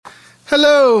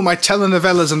Hello, my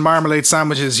telenovelas and marmalade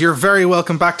sandwiches. You're very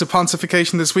welcome back to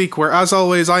Pontification this week, where, as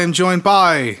always, I am joined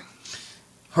by...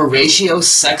 Horatio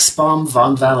Sexbomb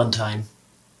von Valentine.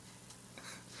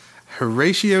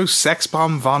 Horatio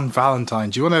Sexbomb von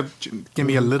Valentine. Do you want to give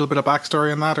me a little bit of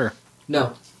backstory on that, or...?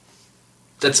 No.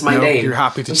 That's my name. You're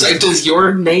happy to... So does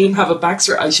your name have a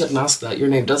backstory? I shouldn't ask that. Your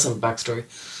name does have a backstory.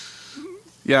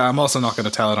 Yeah, I'm also not going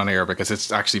to tell it on air because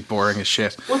it's actually boring as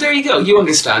shit. Well, there you go. You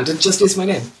understand. It just is my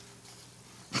name.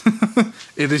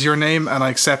 It is your name, and I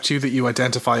accept you that you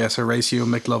identify as Horatio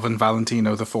McLovin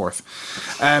Valentino IV.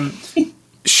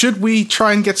 Should we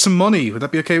try and get some money? Would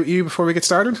that be okay with you before we get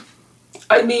started?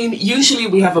 I mean, usually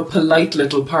we have a polite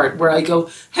little part where I go,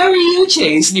 "How are you,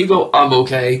 Chase?" And you go, "I'm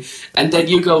okay." And then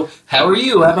you go, "How are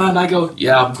you, Emma?" And I go,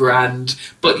 "Yeah, I'm grand."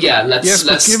 But yeah, let's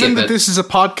skip it. Given that this is a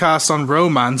podcast on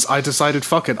romance, I decided,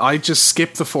 fuck it, I just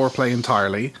skip the foreplay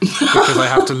entirely because I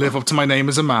have to live up to my name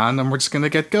as a man, and we're just going to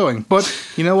get going. But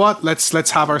you know what?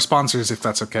 Let's have our sponsors, if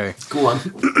that's okay. Go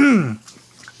on.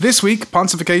 This week,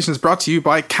 Pontification is brought to you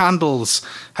by Candles.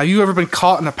 Have you ever been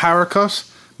caught in a power cut?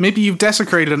 Maybe you've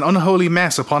desecrated an unholy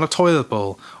mess upon a toilet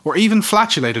bowl, or even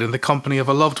flatulated in the company of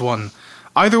a loved one.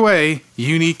 Either way,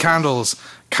 you need candles.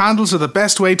 Candles are the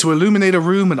best way to illuminate a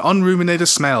room and unruminate a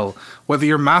smell, whether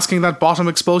you're masking that bottom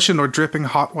expulsion or dripping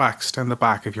hot wax down the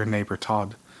back of your neighbour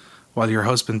Todd, while your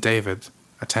husband David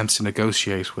attempts to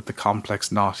negotiate with the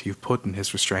complex knot you've put in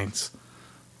his restraints.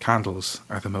 Candles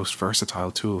are the most versatile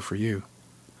tool for you.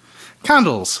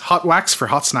 Candles, hot wax for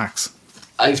hot snacks.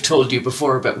 I've told you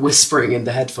before about whispering in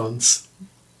the headphones.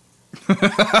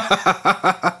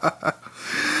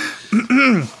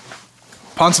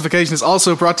 Pontification is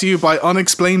also brought to you by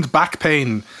Unexplained Back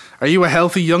Pain. Are you a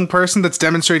healthy young person that's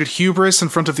demonstrated hubris in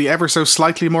front of the ever so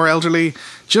slightly more elderly?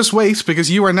 Just wait, because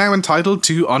you are now entitled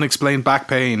to unexplained back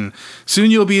pain.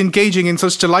 Soon you'll be engaging in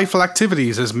such delightful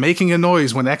activities as making a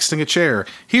noise when exiting a chair,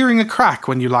 hearing a crack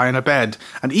when you lie in a bed,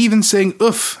 and even saying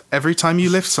oof every time you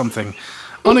lift something.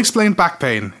 Unexplained back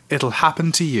pain. It'll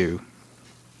happen to you.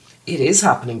 It is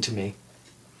happening to me.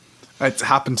 It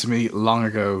happened to me long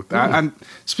ago. And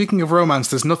speaking of romance,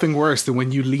 there's nothing worse than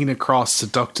when you lean across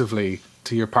seductively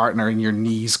to your partner and your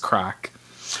knees crack.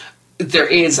 There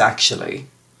is, actually.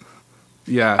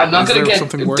 Yeah. I'm not going to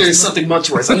get... There's something much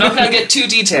worse. I'm not going to get too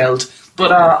detailed,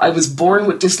 but I was born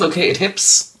with dislocated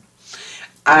hips.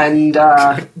 And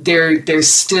they're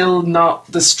still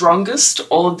not the strongest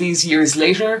all of these years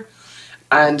later.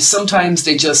 And sometimes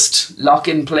they just lock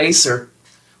in place or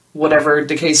whatever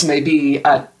the case may be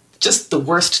at just the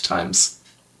worst times.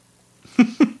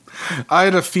 I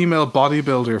had a female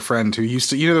bodybuilder friend who used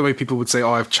to, you know the way people would say,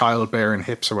 oh, I have childbearing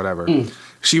hips or whatever.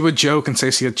 She would joke and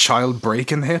say she had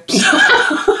child-breaking hips.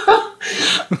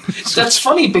 That's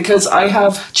funny because I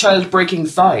have child-breaking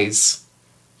thighs.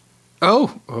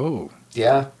 Oh.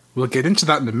 Yeah. We'll get into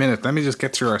that in a minute. Let me just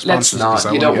get through our sponsors. Let's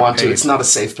not. You don't want to. It's not a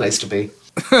safe place to be.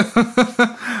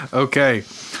 Okay.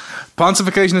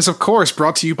 Pontification is, of course,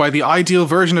 brought to you by the ideal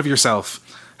version of yourself.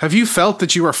 Have you felt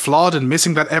that you are flawed and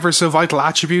missing that ever so vital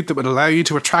attribute that would allow you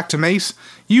to attract a mate?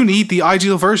 You need the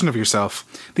ideal version of yourself.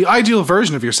 The ideal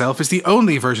version of yourself is the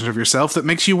only version of yourself that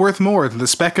makes you worth more than the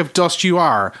speck of dust you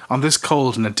are on this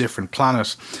cold and a different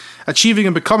planet. Achieving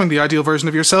and becoming the ideal version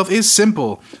of yourself is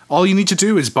simple. All you need to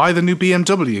do is buy the new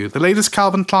BMW, the latest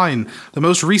Calvin Klein, the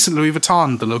most recent Louis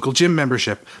Vuitton, the local gym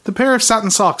membership, the pair of satin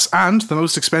socks, and the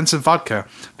most expensive vodka.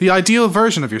 The ideal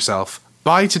version of yourself.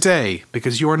 Buy today,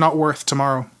 because you are not worth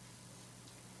tomorrow.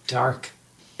 Dark.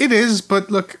 It is,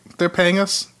 but look, they're paying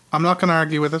us. I'm not going to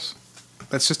argue with it.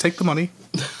 Let's just take the money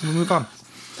and we'll move on.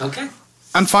 Okay.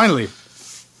 And finally,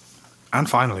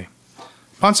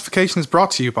 Pontification is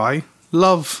brought to you by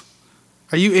love.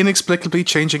 Are you inexplicably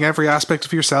changing every aspect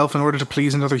of yourself in order to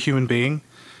please another human being?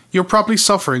 You're probably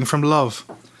suffering from love.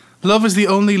 Love is the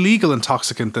only legal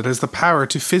intoxicant that has the power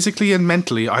to physically and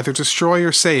mentally either destroy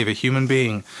or save a human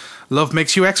being. Love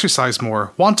makes you exercise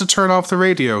more, want to turn off the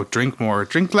radio, drink more,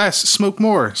 drink less, smoke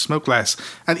more, smoke less,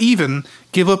 and even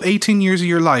give up 18 years of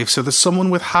your life so that someone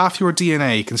with half your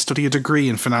DNA can study a degree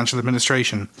in financial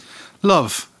administration.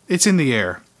 Love, it's in the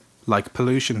air, like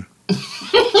pollution.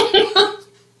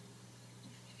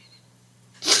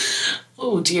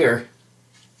 Oh dear.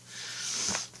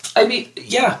 I mean,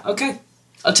 yeah, okay.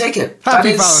 I'll take it.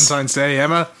 Happy Valentine's Day,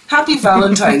 Emma. Happy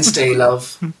Valentine's Day,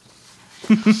 love.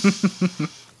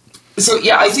 So,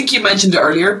 yeah, I think you mentioned it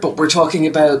earlier, but we're talking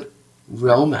about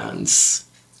romance.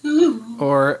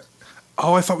 Or,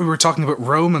 I thought we were talking about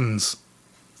Romans.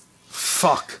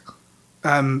 Fuck.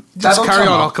 Just carry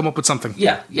on, I'll come up with something.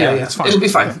 Yeah, it's fine. It'll be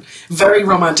fine. Very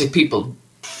romantic people.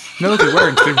 No, they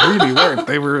weren't. They really weren't.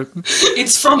 They were...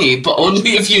 It's funny, but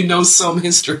only if you know some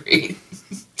history.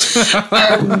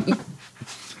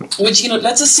 Which,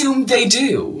 let's assume they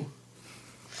do.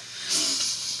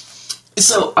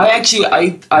 So I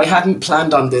hadn't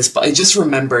planned on this, but I just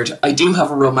remembered I do have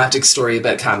a romantic story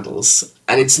about candles,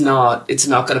 and it's not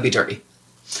going to be dirty.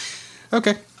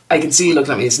 Okay. I can see you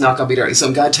looking at me. It's not going to be dirty, so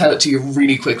I'm going to tell it to you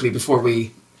really quickly before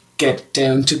we get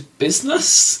down to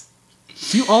business.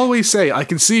 You always say, I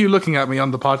can see you looking at me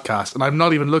on the podcast, and I'm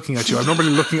not even looking at you. I'm normally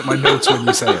looking at my notes when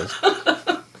you say it.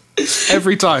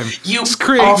 Every time. You it's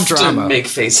creating often drama. make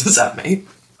faces at me.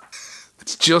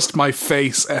 It's just my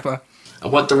face, Emma. I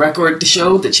want the record to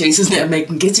show that Chase is now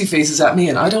making kissy faces at me,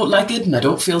 and I don't like it, and I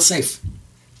don't feel safe.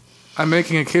 I'm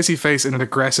making a kissy face in an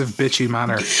aggressive, bitchy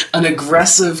manner. An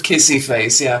aggressive kissy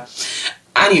face, yeah.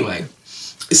 Anyway,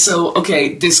 so,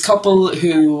 okay, this couple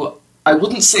who, I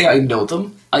wouldn't say I know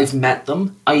them, I've met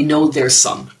them, I know their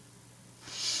son.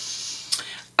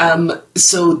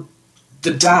 So,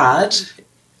 the dad,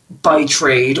 by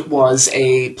trade, was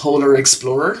a polar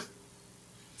explorer.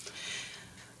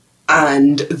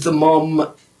 And the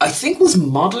mum, I think, was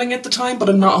modelling at the time, but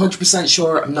I'm not 100%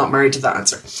 sure. I'm not married to that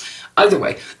answer. Either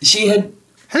way, she had...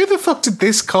 How the fuck did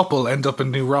this couple end up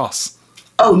in New Ross?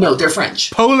 Oh, no, they're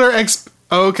French. Oh,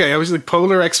 okay, I was like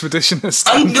polar expeditionist.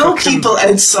 I know people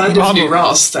outside of New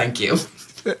Ross, thank you.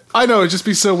 I know, it'd just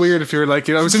be so weird if you were like,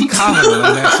 I was in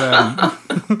Canada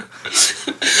and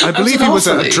I believe he was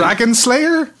a dragon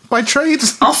slayer by trade.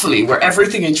 Awfully, where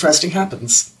everything interesting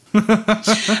happens.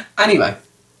 Anyway...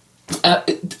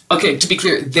 okay, to be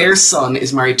clear, their son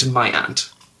is married to my aunt.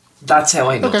 That's how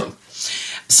I know them.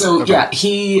 So, yeah,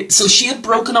 so she had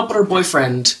broken up with her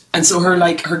boyfriend, and so her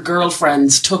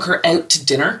girlfriends took her out to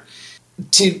dinner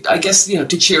to, I guess, to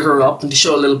cheer her up and to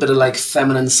show a little bit of,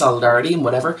 feminine solidarity and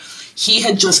whatever. He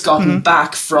had just gotten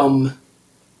back from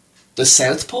the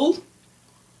South Pole?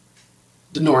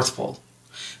 The North Pole.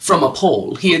 From a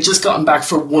pole. He had just gotten back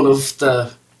from one of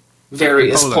the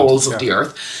various poles of the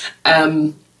Earth.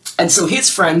 And so his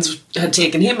friends had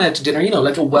taken him out to dinner,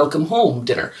 like a welcome home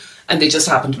dinner. And they just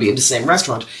happened to be in the same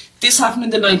restaurant. This happened in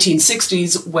the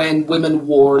 1960s when women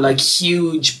wore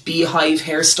huge beehive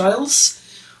hairstyles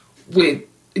with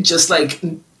just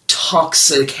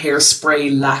toxic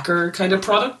hairspray lacquer kind of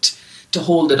product to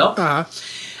hold it up. Uh-huh.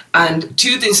 And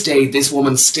to this day, this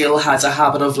woman still has a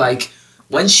habit of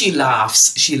when she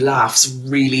laughs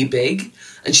really big.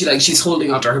 And she's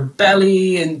holding onto her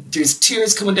belly, and there's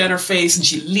tears coming down her face, and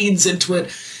she leans into it.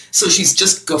 So she's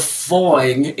just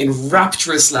guffawing in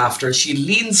rapturous laughter. She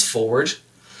leans forward.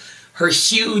 Her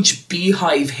huge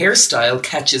beehive hairstyle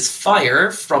catches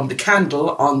fire from the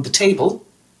candle on the table.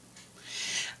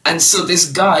 And so this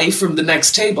guy from the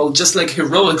next table just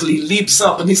heroically leaps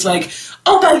up, and he's like,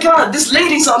 "Oh my God, this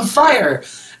lady's on fire!"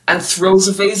 and throws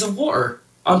a vase of water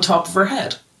on top of her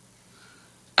head.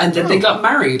 And then they got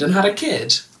married and had a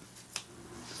kid.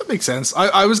 That makes sense.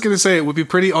 I was going to say it would be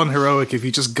pretty unheroic if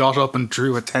you just got up and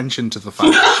drew attention to the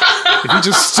fact. If you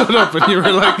just stood up and you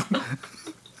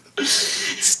were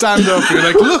stand up and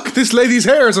you're "Look, this lady's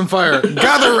hair is on fire.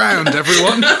 Gather round,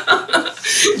 everyone."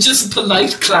 Just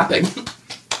polite clapping.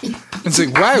 It's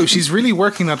wow, she's really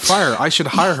working that fire. I should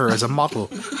hire her as a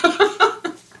model.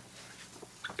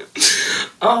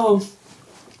 Oh...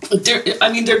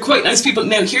 They're quite nice people.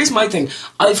 Now, here's my thing.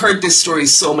 I've heard this story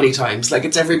so many times.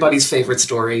 It's everybody's favourite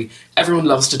story. Everyone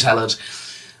loves to tell it.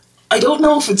 I don't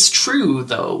know if it's true,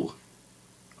 though.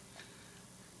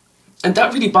 And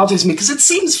that really bothers me, because it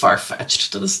seems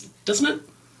far-fetched, doesn't it?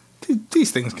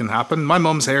 These things can happen. My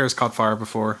mum's hair has caught fire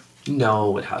before.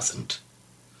 No, it hasn't.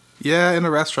 Yeah, in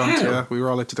a restaurant, How? yeah. We were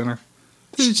all out to dinner.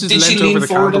 Did she lean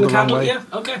forward in the candle? Yeah,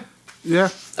 okay. Yeah.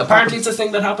 Apparently it's a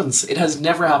thing that happens. It has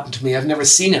never happened to me. I've never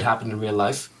seen it happen in real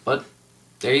life. But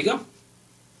there you go.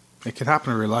 It can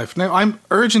happen in real life. Now, I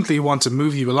urgently want to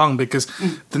move you along because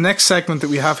the next segment that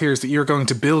we have here is that you're going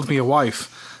to build me a wife.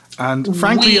 And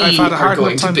frankly, I've had a hard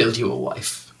enough time. To build you a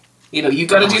wife. You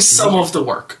got to do some of the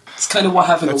work. It's kind of what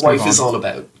having a wife is all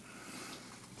about.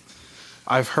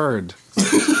 I've heard.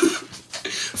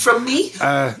 From me?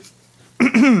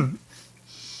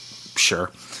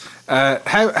 Sure.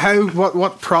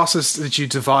 What process did you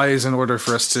devise in order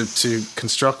for us to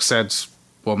construct said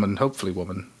hopefully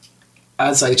woman?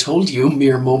 As I told you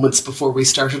mere moments before we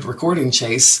started recording,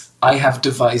 Chase, I have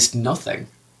devised nothing.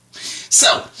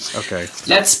 So, okay,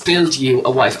 let's build you a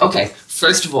wife. Okay,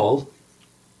 first of all,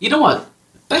 you know what?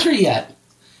 Better yet,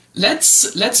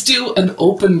 let's do an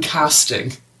open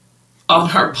casting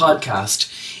on our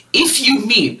podcast. If you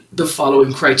meet the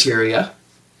following criteria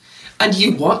and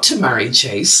you want to marry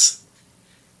Chase,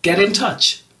 get in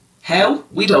touch. How?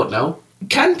 We don't know.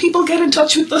 Can people get in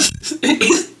touch with us?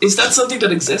 Is that something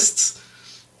that exists?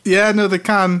 Yeah, no, they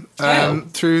can. How?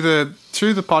 Through the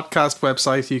podcast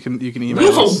website, you can email We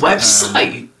have a us.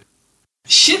 website.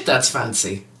 Shit, that's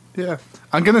fancy. Yeah.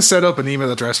 I'm going to set up an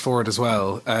email address for it as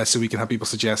well, so we can have people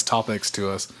suggest topics to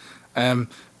us.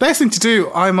 Best thing to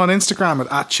do, I'm on Instagram at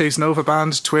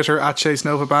 @ChaseNovaBand, Twitter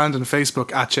 @ChaseNovaBand, and Facebook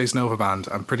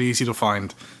 @ChaseNovaBand. I'm pretty easy to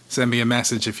find. Send me a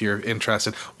message if you're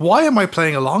interested. Why am I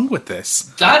playing along with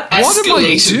this? That What am I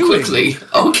escalated doing? quickly.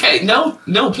 Okay, no,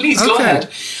 please go Okay. ahead.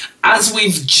 As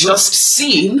we've just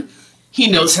seen, he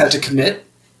knows how to commit,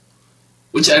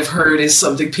 which I've heard is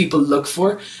something people look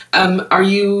for. Are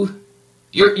you...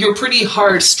 You're pretty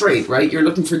hard straight, right? You're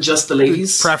looking for just the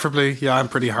ladies? Preferably, yeah, I'm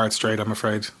pretty hard straight, I'm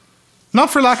afraid. Not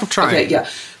for lack of trying. Okay, yeah.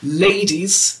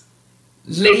 Ladies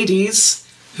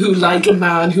who like a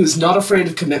man who's not afraid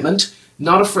of commitment,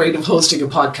 not afraid of hosting a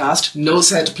podcast, knows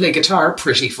how to play guitar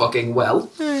pretty fucking well.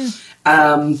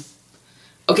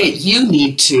 Okay, you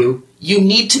need to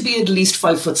be at least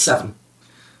 5'7",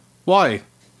 Why?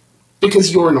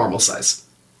 because you're normal size.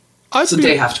 I'd So be-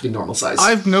 they have to be normal size.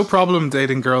 I've no problem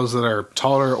dating girls that are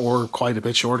taller or quite a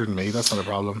bit shorter than me. That's not a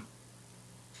problem.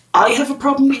 I have a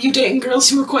problem with you dating girls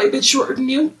who are quite a bit shorter than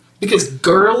you, because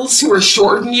girls who are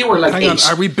shorter than you are like Hang on, 8.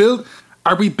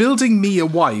 are we building me a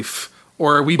wife,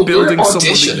 or are we We're building someone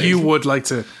that auditioning. you would like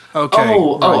to? Okay.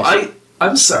 right.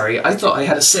 I'm sorry. I thought I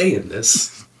had a say in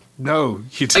this. No,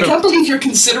 you I don't. can't believe you're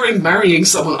considering marrying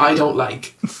someone I don't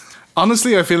like.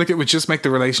 Honestly, I feel like it would just make the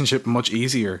relationship much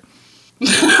easier.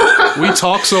 We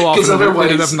talk so often, and otherwise-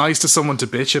 it'd have nice to someone to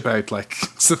bitch about. Like,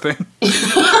 it's the thing.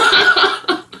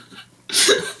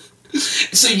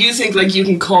 So you think like you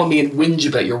can call me and whinge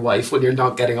about your wife when you're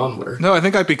not getting on with her? No, I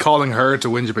think I'd be calling her to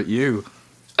whinge about you.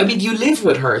 I mean, you live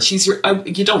with her. She's your.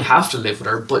 You don't have to live with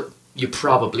her, but you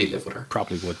probably live with her.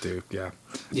 Probably would do. Yeah.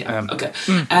 Yeah. Okay.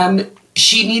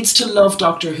 She needs to love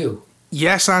Doctor Who.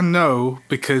 Yes and no,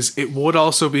 because it would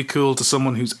also be cool to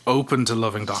someone who's open to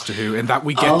loving Doctor Who, and that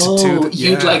we get to do.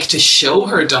 You'd like to show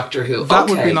her Doctor Who. That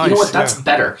okay, would be nice, you know what? That's yeah.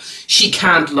 better. She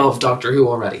can't love Doctor Who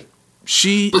already,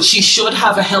 She. but she should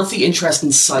have a healthy interest in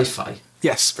sci-fi.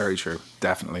 Yes, very true.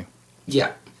 Definitely.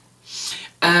 Yeah.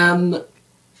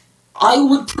 I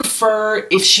would prefer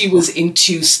if she was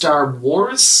into Star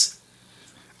Wars.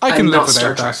 I can And live not Star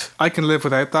without that. Trek. I can live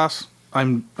without that. I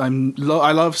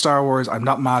love Star Wars. I'm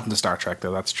not mad into Star Trek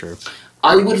though. That's true.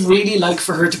 I would really like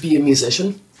for her to be a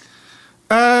musician.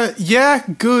 Yeah,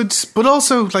 good, but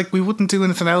also like we wouldn't do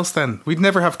anything else then. We'd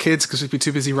never have kids because we'd be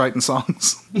too busy writing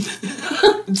songs.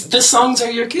 The songs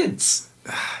are your kids.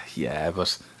 Yeah,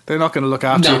 but they're not going to look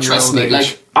after you No, in your trust old me. age.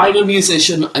 Like, I'm a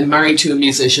musician. I'm married to a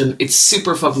musician. It's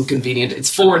super fucking convenient.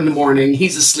 It's 4 a.m.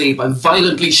 He's asleep. I'm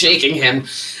violently shaking him,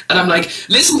 and I'm like,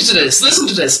 "Listen to this. Listen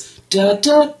to this." Da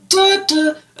da da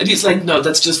da. And he's like, "No,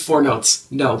 that's just 4 notes.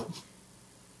 No,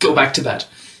 go back to bed."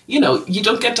 You know, you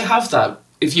don't get to have that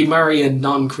if you marry a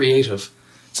non-creative.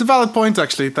 It's a valid point,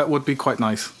 actually. That would be quite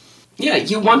nice. Yeah,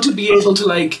 you want to be able to,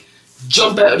 like,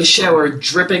 jump out of the shower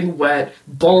dripping wet,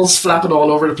 balls flapping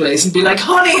all over the place, and be like,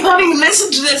 honey,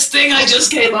 listen to this thing I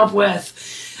just came up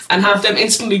with. And have them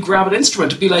instantly grab an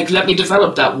instrument and be like, let me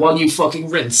develop that while you fucking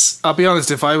rinse. I'll be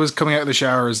honest, if I was coming out of the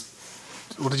showers,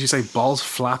 what did you say, balls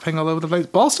flapping all over the place?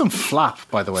 Balls don't flap,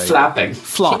 by the way. Flapping.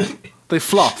 Flop. They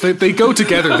flop. They go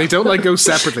together. They don't like go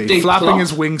separately. They Flapping plop.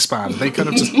 is wingspan. They kind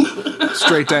of just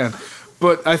straight down.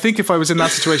 But I think if I was in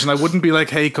that situation, I wouldn't be like,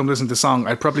 hey, come listen to the song.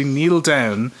 I'd probably kneel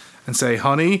down and say,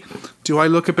 honey, do I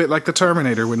look a bit like the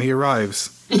Terminator when he arrives?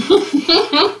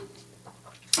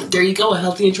 There you go, a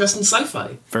healthy interest in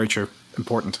sci-fi. Very true.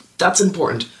 Important. That's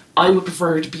important. I would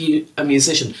prefer her to be a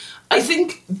musician. I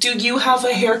think, do you have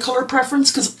a hair colour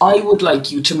preference? Because I would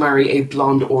like you to marry a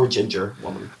blonde or ginger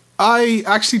woman. I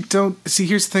actually don't... See,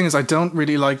 here's the thing is I don't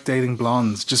really like dating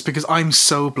blondes just because I'm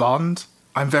so blonde.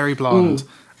 I'm very blonde.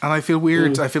 And I feel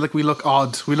weird. I feel like we look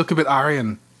odd. We look a bit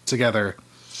Aryan together.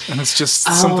 And it's just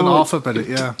something off about it,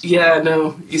 yeah. Yeah,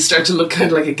 no. You start to look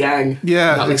kind of like a gang.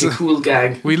 Yeah, Not like a exactly. cool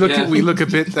gang. We look Yeah. we look a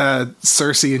bit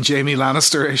Cersei and Jamie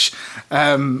Lannister-ish.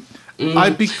 I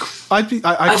I quite feel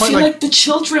like like the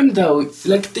children, though,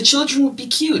 like the children would be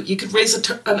cute. You could raise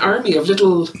an army of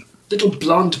little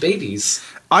blonde babies.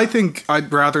 I think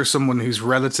I'd rather someone who's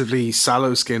relatively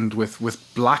sallow-skinned with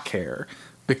black hair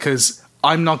because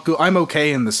I'm not good. I'm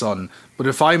okay in the sun, but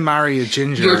if I marry a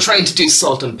ginger, You're trying to do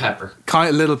salt and pepper. kind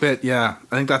of a little bit, yeah.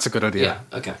 I think that's a good idea.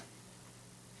 Yeah, okay.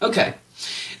 Okay.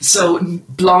 So,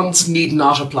 blondes need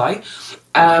not apply.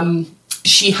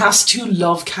 She has to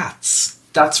love cats.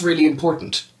 That's really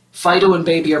important. Fido and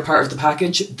Baby are part of the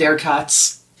package. They're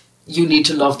cats. You need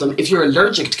to love them. If you're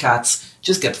allergic to cats,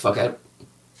 just get the fuck out.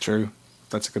 True.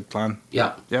 That's a good plan.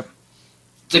 Yeah. Yep,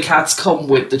 The cats come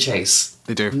with the chase.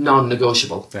 they do.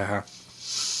 Non-negotiable. Yeah.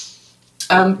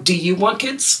 Do you want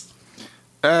kids?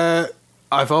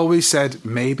 I've always said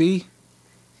maybe.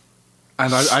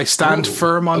 And I stand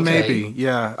firm on okay. maybe.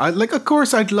 Yeah. Of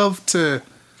course, I'd love to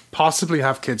possibly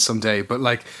have kids someday. But,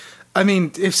 like, I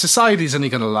mean, if society's only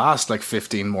going to last, like,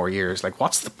 15 more years, like,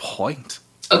 what's the point?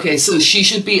 Okay, so she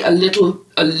should be a little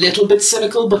bit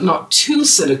cynical, but not too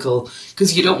cynical,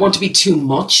 because you don't want to be too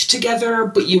much together,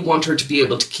 but you want her to be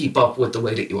able to keep up with the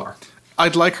way that you are.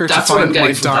 I'd like her That's to what I'm find getting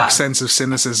my from dark that. sense of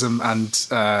cynicism and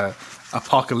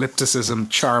apocalypticism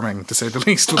charming, to say the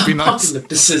least, would be nice.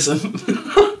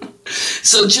 Apocalypticism.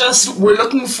 So we're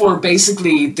looking for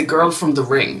basically the girl from The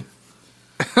Ring.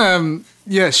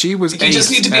 Yeah, she was You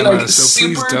just need to be Emma, like so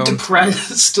please super don't.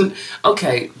 depressed. And,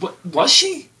 okay, was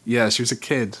she? Yeah, she was a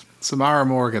kid. Samara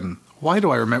Morgan. Why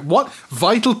do I remember? What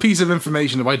vital piece of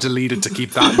information have I deleted to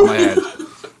keep that in my head?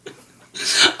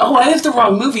 Oh, I have the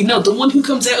wrong movie. No, the one who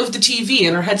comes out of the TV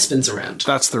and her head spins around.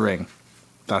 That's The Ring.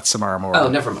 That's Samara Morgan. Oh,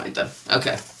 never mind then.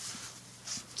 Okay.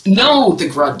 No, The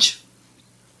Grudge.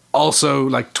 Also,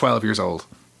 like 12 years old.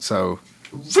 So,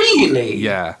 Really?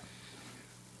 yeah.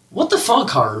 What the fuck,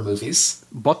 horror movies?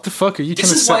 What the fuck are you trying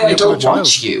This to is set why me I up with a don't child?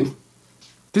 watch you.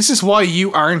 This is why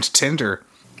you aren't Tinder.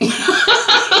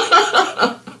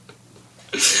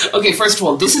 Okay, first of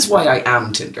all, this is why I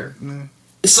am Tinder.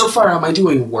 So far, am I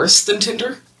doing worse than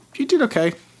Tinder? You did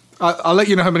okay. I'll let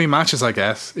you know how many matches I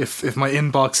get. If my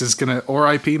inbox is going to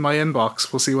RIP my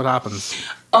inbox, we'll see what happens.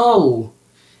 Oh,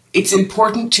 it's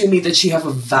important to me that she have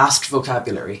a vast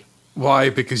vocabulary. Why?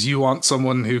 Because you want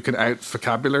someone who can out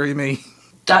vocabulary me?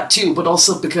 That too, but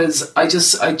also because I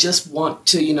just want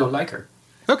to, like her.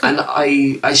 Okay. And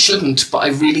I shouldn't, but I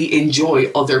really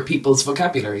enjoy other people's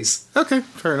vocabularies. Okay,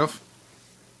 fair enough.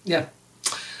 Yeah.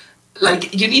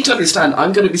 Like, you need to understand,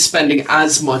 I'm going to be spending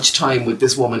as much time with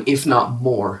this woman, if not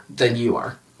more, than you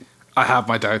are. I have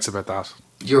my doubts about that.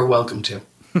 You're welcome to.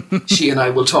 She and I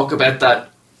will talk about that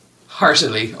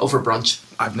heartily over brunch.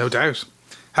 I've no doubt.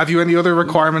 Have you any other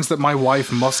requirements that my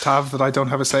wife must have that I don't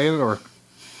have a say in, or?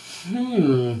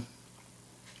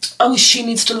 Oh, she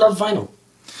needs to love vinyl.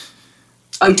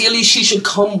 Ideally, she should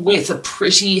come with a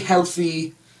pretty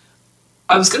healthy...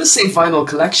 I was going to say vinyl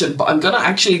collection, but I'm going to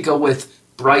actually go with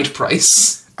bride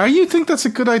price. You think that's a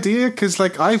good idea? Because,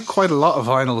 like, I have quite a lot of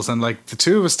vinyls, and, like, the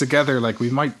two of us together, like, we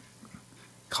might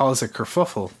cause a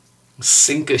kerfuffle.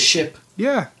 Sink a ship.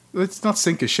 Yeah, let's not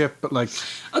sink a ship, but, like...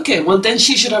 Okay, well then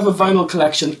she should have a vinyl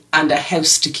collection and a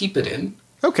house to keep it in.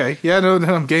 Okay, yeah, no,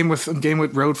 I'm game with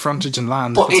road frontage and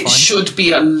land. But that's it fine. should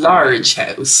be a large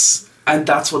house, and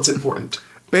that's what's important.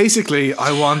 Basically,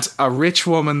 I want a rich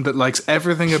woman that likes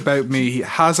everything about me,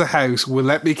 has a house, will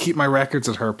let me keep my records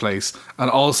at her place,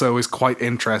 and also is quite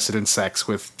interested in sex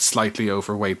with slightly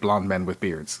overweight blonde men with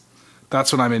beards.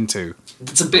 That's what I'm into.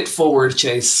 It's a bit forward,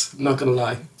 Chase, I'm not gonna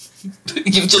lie.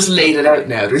 You've just laid it out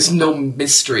now. There's no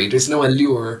mystery, there's no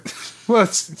allure. Well,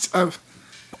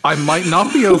 I might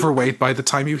not be overweight by the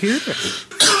time you hear it.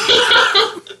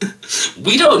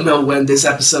 We don't know when this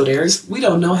episode airs. We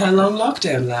don't know how long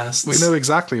lockdown lasts. We know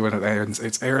exactly when it airs.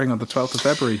 It's airing on the 12th of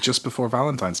February, just before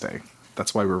Valentine's Day.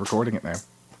 That's why we're recording it now.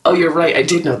 Oh, you're right. I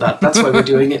did know that. That's why we're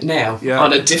doing it now. Yeah.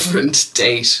 On a different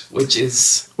date, which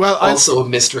is also a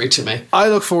mystery to me. I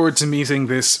look forward to meeting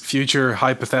this future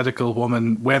hypothetical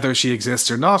woman, whether she exists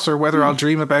or not, or whether I'll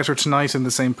dream about her tonight in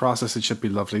the same process. It should be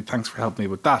lovely. Thanks for helping me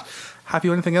with that. Have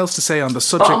you anything else to say on the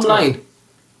subject? Bottom line.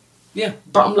 Yeah,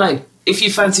 bottom line. If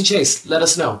you fancy Chase, let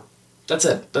us know. That's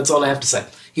it. That's all I have to say.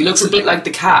 He looks a bit like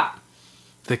the cat.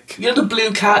 You know the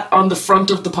blue cat on the front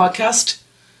of the podcast?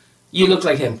 You look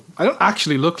like him. I don't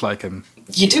actually look like him.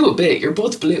 You do a bit. You're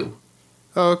both blue.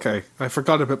 Oh, okay. I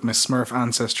forgot about my Smurf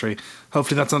ancestry.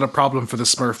 Hopefully that's not a problem for the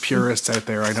Smurf purists out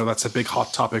there. I know that's a big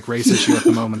hot topic race issue at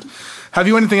the moment. Have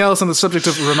you anything else on the subject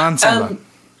of romance, Emma?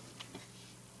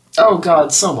 Oh,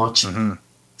 God, so much. Mm-hmm.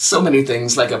 So many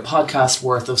things, like a podcast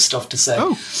worth of stuff to say.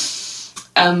 Oh.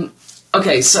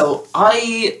 Okay, so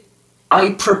I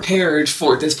prepared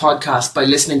for this podcast by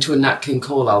listening to a Nat King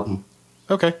Cole album.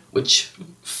 Okay. Which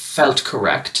felt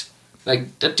correct.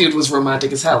 Like, that dude was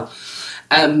romantic as hell.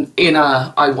 In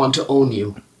a I want to own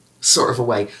you sort of a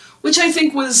way. Which I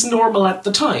think was normal at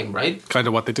the time, right? Kind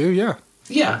of what they do, yeah.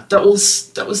 Yeah, that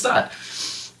was that.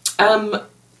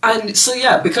 And so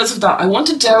yeah, because of that, I want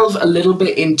to delve a little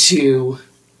bit into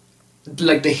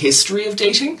like the history of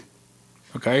dating.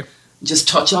 Okay. Just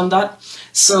touch on that.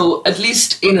 So at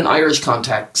least in an Irish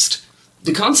context,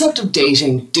 the concept of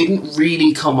dating didn't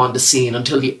really come on the scene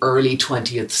until the early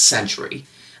 20th century.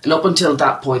 And up until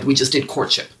that point, we just did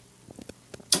courtship.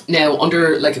 Now,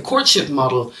 under like a courtship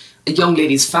model, A young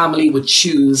lady's family would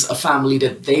choose a family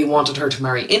that they wanted her to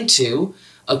marry into,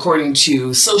 according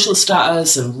to social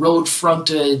status and road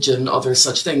frontage and other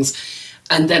such things.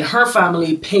 And then her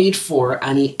family paid for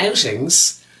any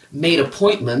outings, made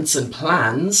appointments and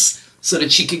plans so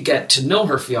that she could get to know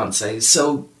her fiancé.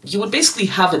 So you would basically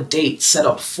have a date set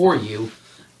up for you,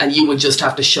 and you would just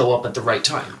have to show up at the right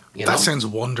time. You know? That sounds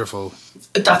wonderful.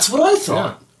 That's what I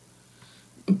thought.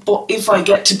 Yeah. But if I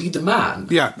get to be the man...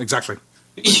 Yeah, exactly.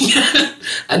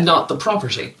 And not the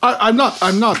property. I'm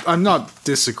not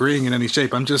disagreeing in any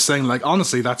shape. I'm just saying, like,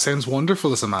 honestly, that sounds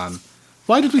wonderful as a man.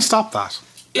 Why did we stop that?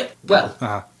 Yeah,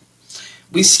 well,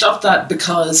 we stopped that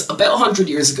because about 100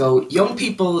 years ago, young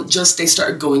people they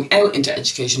started going out into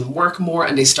education and work more,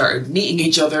 and they started meeting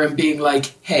each other and being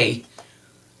like, hey,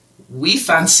 we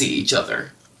fancy each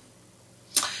other.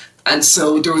 And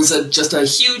so there was just a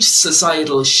huge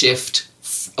societal shift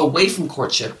away from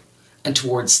courtship and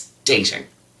towards dating.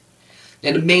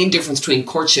 Now, the main difference between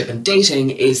courtship and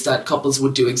dating is that couples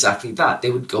would do exactly that. They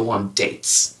would go on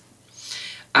dates.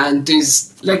 And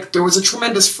there was a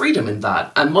tremendous freedom in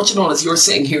that. And much and all, as you're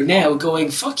sitting here now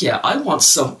going, fuck yeah, I want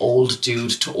some old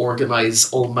dude to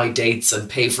organise all my dates and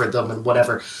pay for them and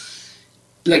whatever.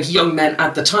 Like, young men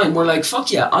at the time were like,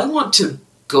 fuck yeah, I want to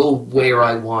go where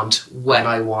I want, when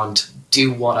I want,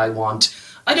 do what I want.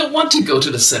 I don't want to go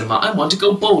to the cinema. I want to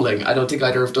go bowling. I don't think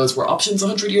either of those were options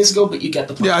 100 years ago, but you get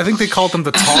the point. Yeah, I think they called them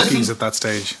the talkies at that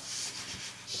stage.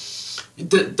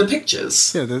 The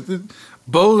pictures. Yeah, the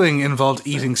bowling involved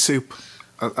eating soup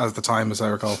at the time, as I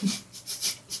recall.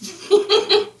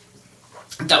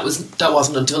 That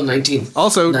wasn't until 19.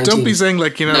 Also, don't be saying,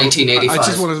 like, 1985. I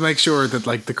just want to make sure that,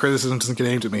 like, the criticism doesn't get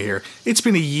aimed at me here. It's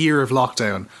been a year of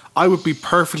lockdown. I would be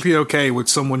perfectly okay with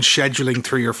someone scheduling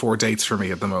 3 or 4 dates for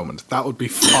me at the moment. That would be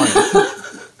fine.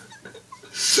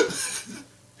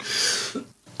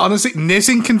 Honestly,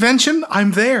 knitting convention?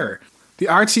 I'm there. The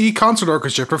RTE Concert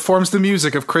Orchestra performs the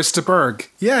music of Krista Berg.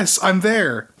 Yes, I'm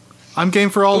there. I'm game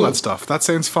for all that stuff. That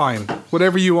sounds fine.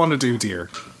 Whatever you want to do,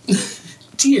 dear.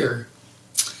 Dear.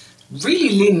 Really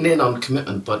leaning in on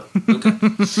commitment, but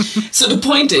okay. So the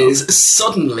point is,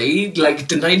 suddenly, like,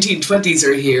 the 1920s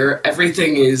are here,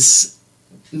 everything is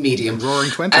medium.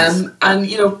 Roaring 20s.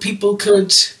 And people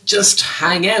could just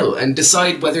hang out and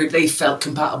decide whether they felt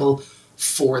compatible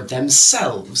for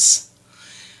themselves.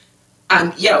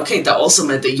 And yeah, okay, that also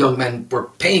meant that young men were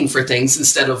paying for things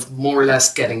instead of more or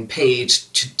less getting paid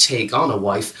to take on a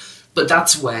wife. But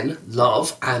that's when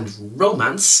love and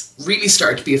romance really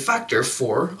started to be a factor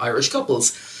for Irish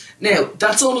couples. Now,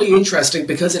 that's only interesting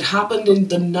because it happened in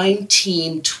the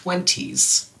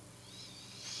 1920s.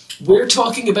 We're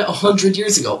talking about 100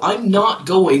 years ago. I'm not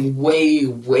going way,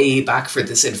 way back for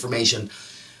this information.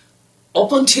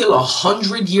 Up until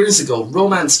 100 years ago,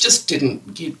 romance just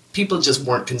people just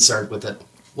weren't concerned with it.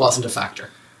 Wasn't a factor.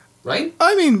 Right?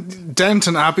 I mean,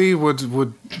 Downton Abbey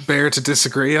would bear to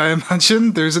disagree, I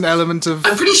imagine. There's an element of...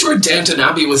 I'm pretty sure Downton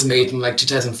Abbey was made in, like,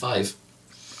 2005.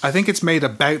 I think it's made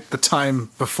about the time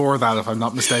before that, if I'm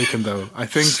not mistaken, though. I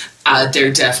think...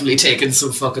 They're definitely taking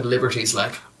some fucking liberties,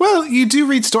 like. Well, you do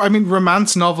read stories... I mean,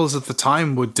 romance novels at the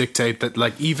time would dictate that,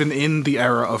 like, even in the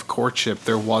era of courtship,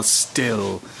 there was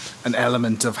still an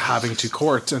element of having to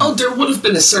court. And there would have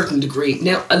been a certain degree.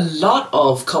 Now, a lot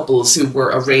of couples who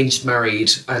were arranged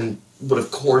married and would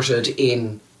have courted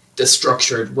in the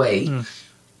structured way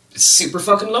super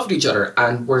fucking loved each other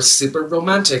and were super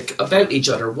romantic about each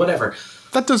other, whatever.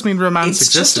 That does mean romance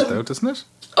existed, though, doesn't it?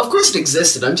 Of course it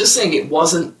existed. I'm just saying it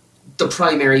wasn't the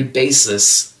primary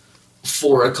basis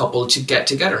for a couple to get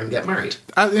together and get married.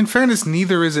 In fairness,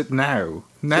 neither is it now.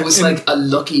 It was like a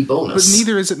lucky bonus. But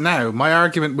neither is it now. My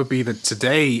argument would be that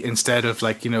today, instead of,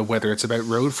 like, whether it's about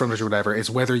road frontage or whatever, it's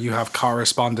whether you have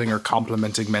corresponding or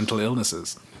complementing mental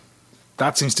illnesses.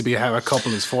 That seems to be how a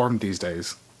couple is formed these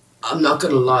days. I'm not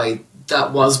going to lie.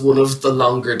 That was one of the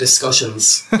longer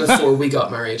discussions before we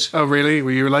got married. Oh, really?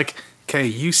 Where you were like, okay,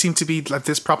 you seem to be like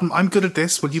this problem. I'm good at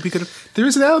this. Will you be good at... There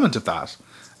is an element of that.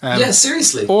 Yeah,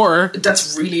 seriously. Or...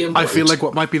 That's really important. I feel like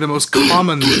what might be the most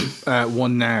common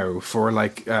one now for,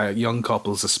 like, young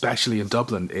couples, especially in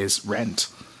Dublin, is rent.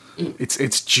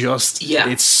 It's just... Yeah.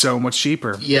 It's so much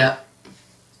cheaper. Yeah.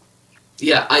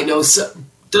 Yeah, I know. So,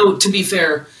 though, to be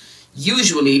fair,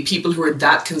 usually people who are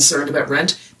that concerned about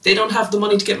rent, they don't have the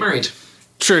money to get married.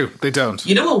 True, they don't.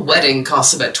 A wedding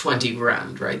costs about 20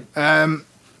 grand, right?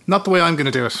 Not the way I'm going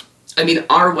to do it. I mean,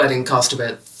 our wedding cost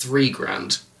about 3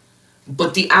 grand.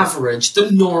 But the average,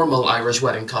 the normal Irish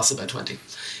wedding costs about 20.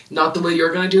 Not the way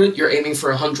you're going to do it. You're aiming for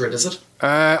 100, is it?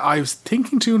 I was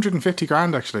thinking 250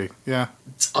 grand, actually. Yeah.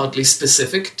 It's oddly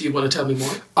specific. Do you want to tell me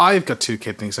more? I've got 2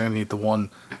 kidneys. I only need the one.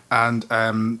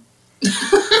 And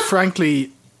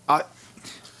frankly,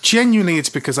 genuinely, it's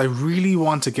because I really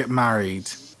want to get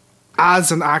married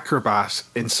as an acrobat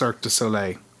in Cirque du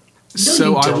Soleil.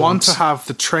 So I want to have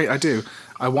the I do.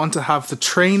 I want to have the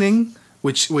training,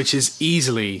 which is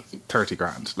easily 30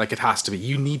 grand. Like, it has to be.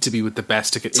 You need to be with the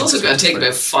best to get. It's also going to take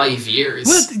about 5 years.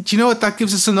 Well, do you know what? That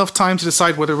gives us enough time to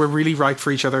decide whether we're really right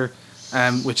for each other,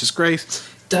 which is great.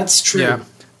 That's true. Yeah.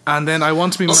 And then I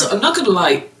want to be... Also, I'm not going to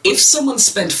lie, if someone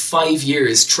spent 5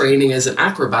 years training as an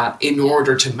acrobat in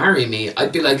order to marry me,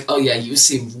 I'd be like, oh yeah, you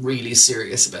seem really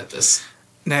serious about this.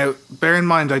 Now, bear in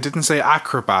mind, I didn't say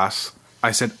acrobat,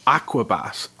 I said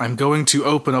aquabat. I'm going to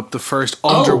open up the first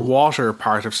underwater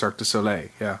part of Cirque du Soleil,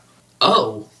 yeah.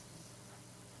 Oh.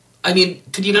 I mean,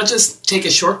 could you not just take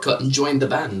a shortcut and join the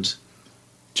band?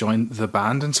 Join the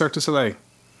band in Cirque du Soleil?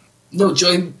 No,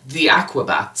 join the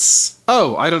Aquabats.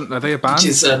 Oh, I don't know. Are they a band? Which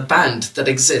is a band that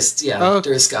exists, yeah. Oh.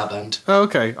 They're a ska band. Oh,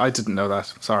 okay. I didn't know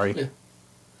that. Sorry.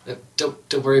 Yeah.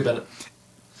 Don't worry about it.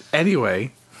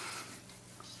 Anyway.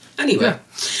 Yeah.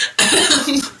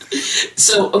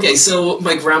 So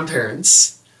my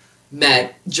grandparents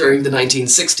met during the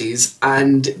 1960s,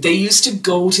 and they used to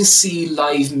go to see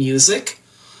live music,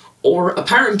 or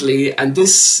apparently, and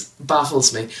this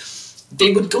baffles me,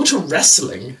 they would go to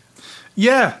wrestling.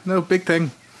 Yeah, no, big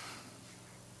thing.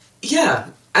 Yeah,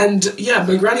 and yeah,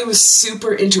 my granny was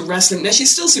super into wrestling. Now,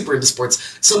 she's still super into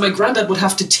sports, so my granddad would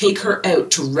have to take her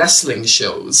out to wrestling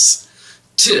shows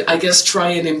to, I guess,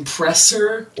 try and impress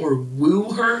her or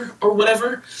woo her or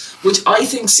whatever, which I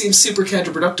think seems super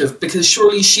counterproductive, because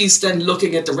surely she's then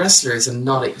looking at the wrestlers and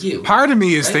not at you. Part of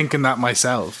me is thinking that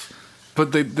myself.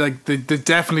 But there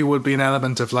definitely would be an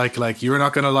element of like you're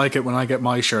not going to like it when I get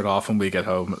my shirt off when we get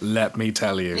home. Let me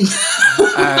tell you.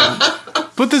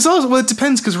 But there's also, it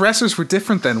depends, because wrestlers were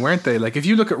different then, weren't they? Like, if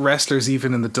you look at wrestlers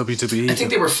even in the WWE, I think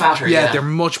they were fatter. Yeah, they're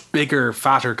much bigger,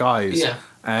 fatter guys. Yeah.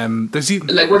 There's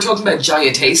even, like, we're talking about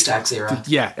giant haystacks era.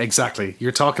 Yeah, exactly.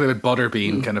 You're talking about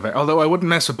Butterbean kind of. Although I wouldn't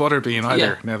mess with Butterbean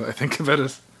either. Now that I think about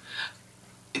it.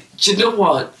 Do you know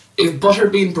what? If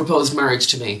Butterbean proposed marriage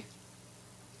to me,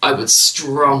 I would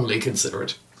strongly consider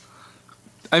it.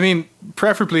 I mean,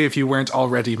 preferably if you weren't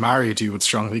already married, you would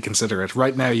strongly consider it.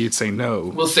 Right now, you'd say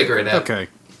no. We'll figure it out. Okay.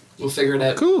 We'll figure it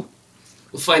out. Cool.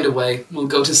 We'll find a way. We'll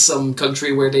go to some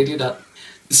country where they do that.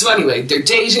 So anyway, they're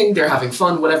dating, they're having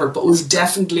fun, whatever, but it was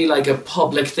definitely like a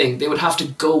public thing. They would have to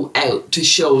go out to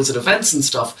shows and events and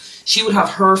stuff. She would have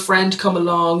her friend come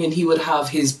along, and he would have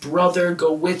his brother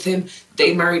go with him.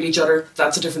 They married each other.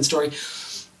 That's a different story.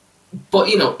 But,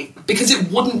 you know, because it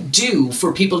wouldn't do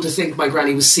for people to think my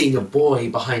granny was seeing a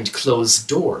boy behind closed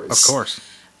doors. Of course.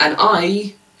 And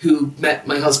I, who met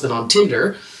my husband on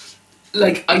Tinder,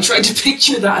 like, I tried to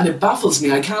picture that, and it baffles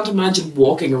me. I can't imagine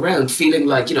walking around feeling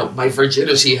like, you know, my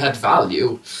virginity had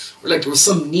value, or like there was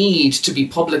some need to be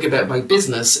public about my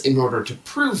business in order to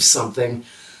prove something.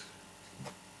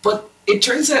 But it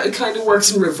turns out it kind of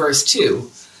works in reverse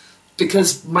too.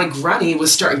 Because my granny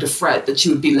was starting to fret that she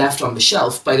would be left on the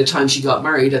shelf by the time she got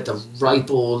married at the ripe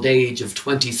old age of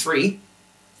 23.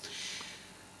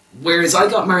 Whereas I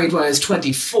got married when I was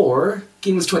 24,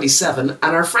 King was 27, and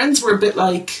our friends were a bit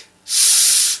like,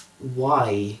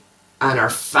 why? And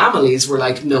our families were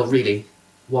like, no, really,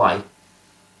 why?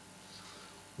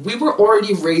 We were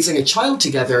already raising a child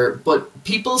together, but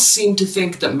people seemed to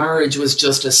think that marriage was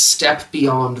just a step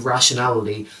beyond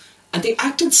rationality. And they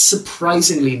acted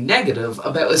surprisingly negative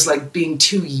about us, like, being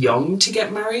too young to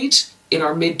get married in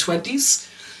our mid-20s,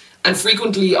 and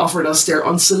frequently offered us their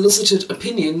unsolicited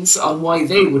opinions on why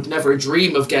they would never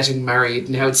dream of getting married,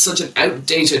 and how it's such an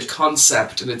outdated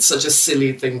concept, and it's such a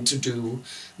silly thing to do,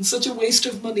 and such a waste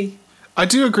of money. I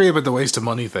do agree about the waste of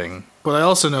money thing, but I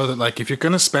also know that, like, if you're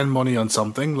going to spend money on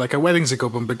something, like, a wedding's a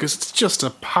good one because it's just a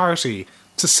party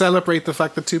to celebrate the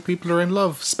fact that two people are in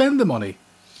love. Spend the money.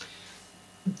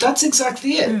 That's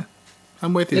exactly it. Yeah,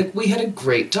 I'm with you. Like, we had a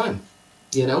great time,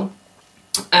 you know?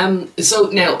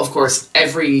 So now, of course,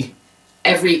 every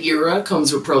era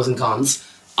comes with pros and cons.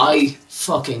 I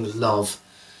fucking love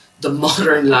the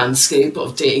modern landscape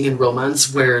of dating and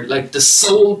romance, where, like, the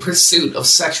sole pursuit of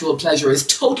sexual pleasure is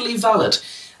totally valid,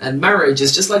 and marriage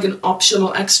is just like an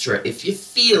optional extra if you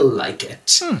feel like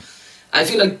it. I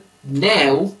feel like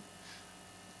now,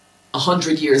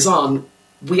 100 years on,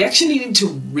 we actually need to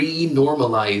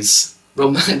re-normalise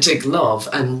romantic love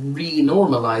and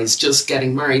re-normalise just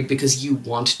getting married because you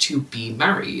want to be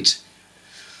married.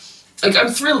 Like, I'm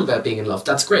thrilled about being in love,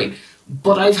 that's great.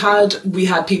 But we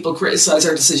had people criticise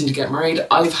our decision to get married.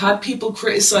 I've had people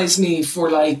criticise me for,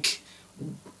 like,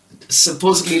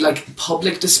 supposedly, like,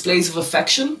 public displays of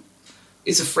affection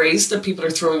is a phrase that people are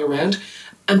throwing around,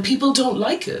 and people don't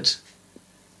like it.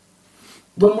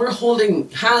 when we're holding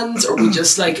hands, or we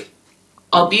just like,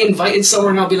 I'll be invited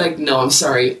somewhere and I'll be like, no, I'm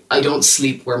sorry, I don't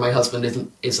sleep where my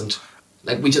husband isn't.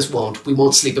 Like, we just won't. We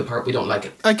won't sleep apart. We don't like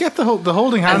it. I get the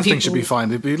holding hands thing should be fine.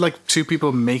 It'd be like two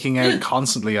people making out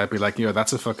constantly. I'd be like,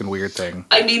 that's a fucking weird thing.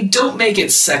 I mean, don't make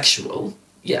it sexual.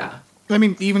 Yeah. I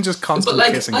mean, even just constant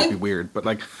kissing would be weird. But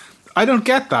like, I don't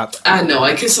get that. No,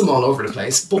 I kiss him all over the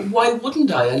place. But why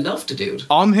wouldn't I? I love the dude.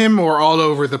 On him or all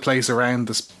over the place around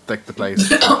the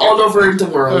place? All over the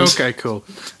world. Okay, cool.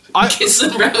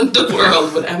 Kissing around the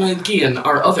world with Emma and Gian,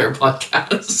 our other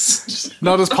podcast.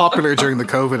 Not as popular during the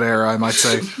COVID era, I might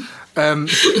say.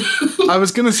 I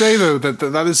was going to say though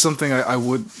that is something I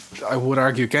would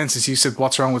argue against. Is you said,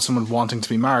 what's wrong with someone wanting to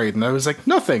be married? And I was like,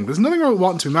 nothing. There's nothing wrong with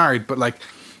wanting to be married, but like,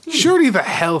 surely the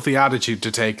healthy attitude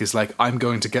to take is like, I'm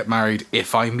going to get married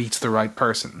if I meet the right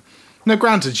person. Now,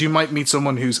 granted, you might meet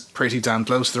someone who's pretty damn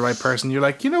close to the right person. You're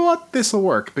like, you know what, this will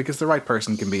work, because the right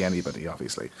person can be anybody,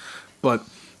 obviously. But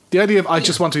the idea of I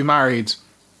just want to be married,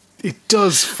 it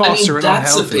does foster an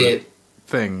unhealthy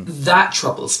thing. That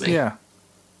troubles me. Yeah.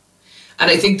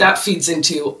 And I think that feeds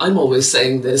into, I'm always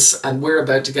saying this, and we're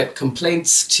about to get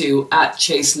complaints to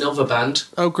 @ChaseNovaband.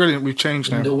 Oh, brilliant. We've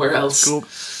changed now. Nowhere else. Cool.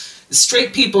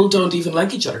 Straight people don't even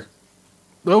like each other.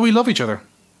 Oh, we love each other.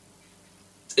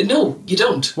 No, you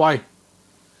don't. Why?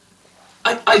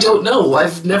 I don't know.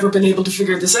 I've never been able to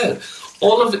figure this out.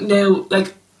 All of it now,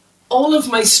 like, all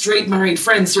of my straight married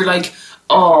friends, they're like,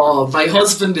 oh, my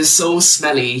husband is so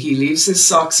smelly. He leaves his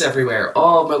socks everywhere.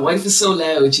 Oh, my wife is so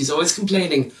loud. She's always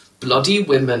complaining. Bloody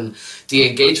women. The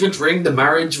engagement ring, the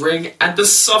marriage ring, and the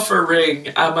suffer ring.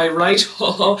 Am I right?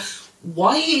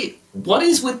 Why? What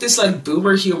is with this like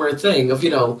boomer humor thing of,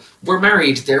 we're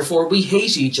married, therefore we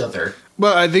hate each other?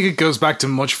 Well, I think it goes back to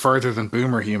much further than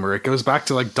boomer humor. It goes back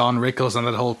to like Don Rickles and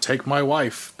that whole "take my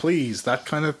wife, please," that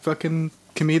kind of fucking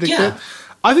comedic bit.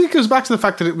 I think it goes back to the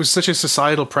fact that it was such a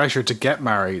societal pressure to get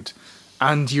married,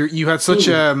 and you had such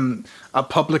a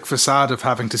public facade of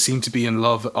having to seem to be in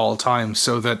love at all times,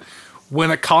 so that when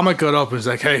a comic got up, it was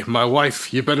like, hey, my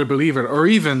wife, you better believe it. Or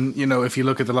even, if you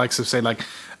look at the likes of, say, like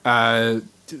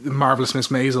Marvelous Miss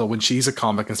Maisel, when she's a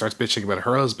comic and starts bitching about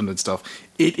her husband and stuff,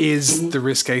 it is the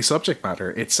risque subject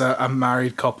matter. It's a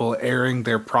married couple airing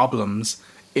their problems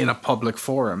in a public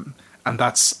forum. And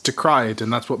that's decried,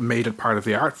 and that's what made it part of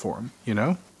the art form,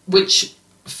 Which,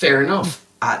 fair enough,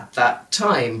 at that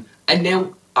time. And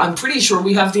now, I'm pretty sure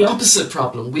we have the opposite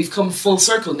problem. We've come full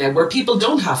circle now, where people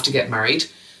don't have to get married.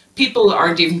 People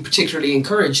aren't even particularly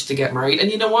encouraged to get married. And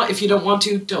you know what? If you don't want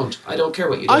to, don't. I don't care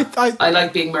what you do. I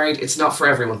like being married. It's not for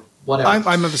everyone. Whatever.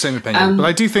 I'm of the same opinion. But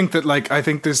I do think that, I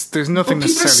think there's nothing necessarily wrong with it.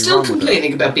 People are still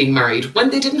complaining about being married when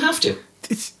they didn't have to.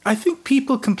 I think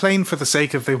people complain for the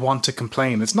sake of they want to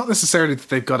complain. It's not necessarily that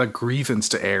they've got a grievance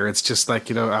to air. It's just like,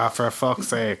 for fuck's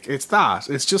sake. It's that.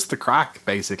 It's just the crack,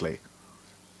 basically.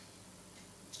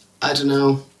 I don't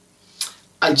know.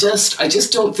 I just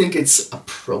don't think it's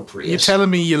appropriate. You're telling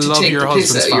me you love your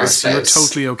husband's farts. You're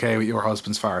totally okay with your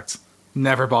husband's farts.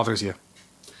 Never bothers you.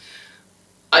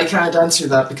 I can't answer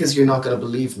that because you're not going to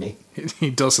believe me.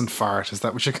 He doesn't fart. Is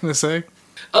that what you're going to say?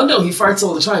 Oh no, he farts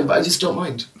all the time, but I just don't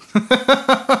mind.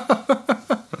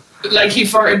 Like, he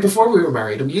farted before we were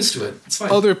married. I'm used to it. It's fine.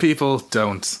 Other people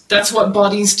don't. That's what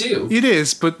bodies do. It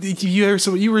is, but you were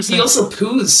saying... He also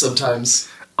poos sometimes.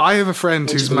 I have a friend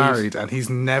who's married, and he's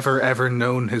never ever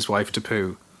known his wife to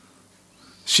poo.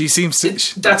 She seems to...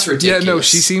 That's ridiculous. Yeah, no,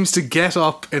 she seems to get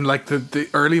up in like the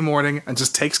early morning and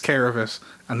just takes care of it,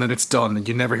 and then it's done, and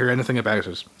you never hear anything about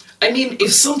it. I mean,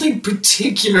 if something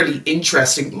particularly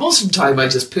interesting... Most of the time I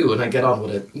just poo and I get on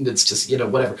with it, and it's just,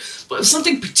 whatever. But if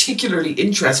something particularly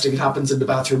interesting happens in the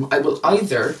bathroom, I will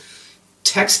either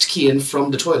text Cian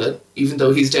from the toilet, even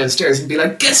though he's downstairs, and be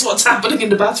like, guess what's happening in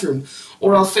the bathroom?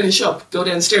 Or I'll finish up, go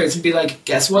downstairs, and be like,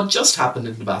 guess what just happened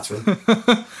in the bathroom?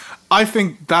 I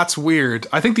think that's weird.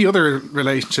 I think the other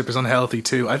relationship is unhealthy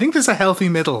too. I think there's a healthy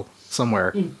middle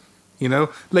somewhere.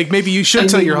 Like maybe you should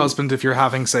tell your husband if you're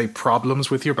having, say, problems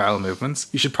with your bowel movements.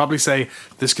 You should probably say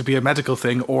this could be a medical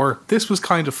thing, or this was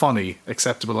kind of funny,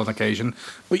 acceptable on occasion.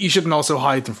 But you shouldn't also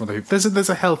hide them from the people. There's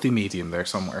a healthy medium there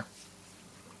somewhere.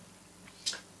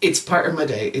 It's part of my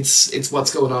day. It's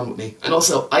what's going on with me. And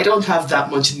also, I don't have that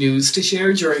much news to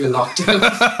share during a lockdown.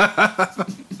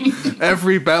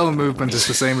 Every bowel movement is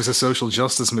the same as a social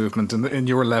justice movement in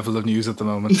your level of news at the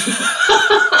moment.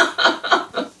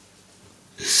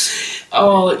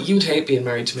 Oh, you'd hate being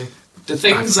married to me. The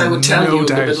things I would tell you in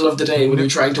the middle of the day when you're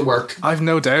trying to work. I've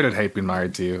no doubt I'd hate being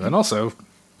married to you. And also,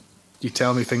 you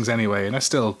tell me things anyway, and I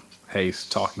still hate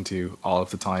talking to you all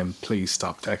of the time. Please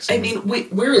stop texting I me. mean,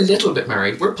 we're a little bit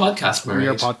married. We're podcast married. We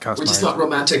are podcast We're just married. not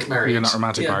romantic married. We are not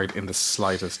romantic Yeah. married in the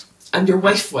slightest. I'm your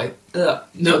wife. No,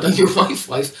 not your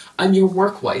wife. I'm your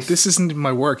work wife. This isn't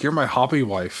my work. You're my hobby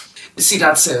wife. See,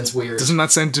 that sounds weird. Doesn't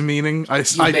that sound demeaning? I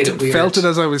made it weird. felt it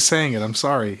as I was saying it. I'm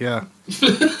sorry. Yeah.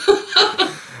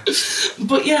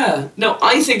 But yeah, no,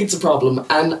 I think it's a problem.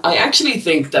 And I actually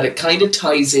think that it kind of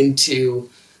ties into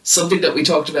something that we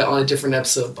talked about on a different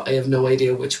episode, but I have no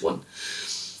idea which one.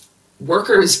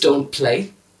 Workers don't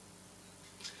play.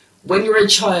 When you're a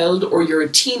child or you're a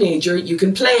teenager, you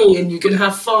can play and you can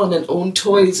have fun and own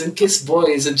toys and kiss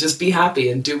boys and just be happy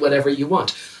and do whatever you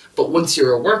want. But once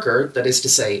you're a worker, that is to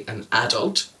say, an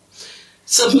adult,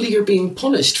 suddenly you're being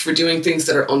punished for doing things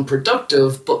that are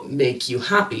unproductive but make you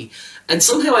happy. And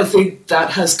somehow I think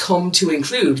that has come to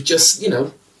include just,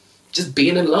 just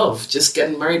being in love, just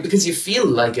getting married because you feel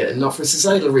like it and not for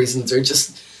societal reasons, or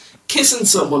just kissing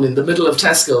someone in the middle of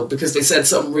Tesco because they said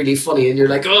something really funny and you're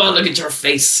like, oh, look at your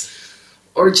face.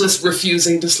 Or just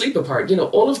refusing to sleep apart.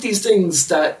 All of these things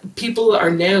that people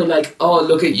are now like, oh,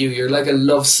 look at you. You're like a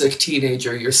lovesick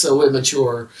teenager. You're so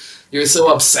immature. You're so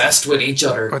obsessed with each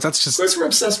other. But that's just, of course we're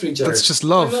obsessed with each other. That's just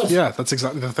love. Yeah, that's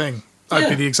exactly the thing. Yeah. I'd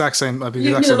be the exact same. I'd be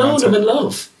the Leave exact me same alone, answer. I'm in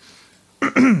love.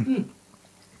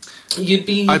 You'd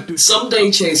be,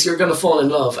 someday, Chase, you're going to fall in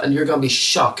love and you're going to be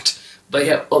shocked by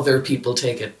how other people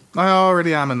take it. I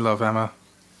already am in love, Emma.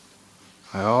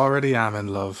 I already am in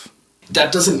love.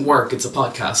 That doesn't work. It's a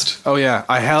podcast. Oh yeah,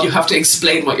 You have to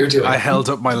explain what you're doing. I held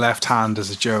up my left hand as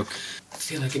a joke. I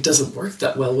feel like it doesn't work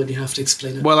that well when you have to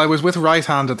explain it. Well, I was with right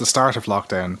hand at the start of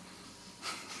lockdown.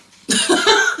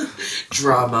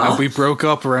 Drama. And we broke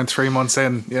up around 3 months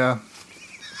in, yeah.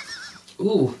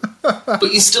 Ooh.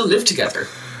 But you still live together.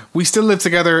 We still live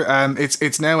together, and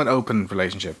it's now an open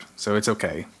relationship, so it's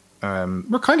okay.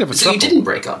 We're kind of a So you throuple. didn't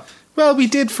break up? Well, we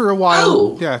did for a while.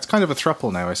 Oh. Yeah, it's kind of a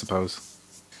throuple now, I suppose.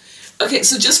 Okay,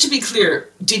 so just to be clear,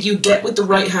 did you get with the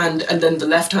right hand and then the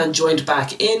left hand joined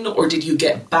back in, or did you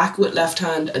get back with left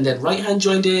hand and then right hand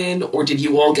joined in, or did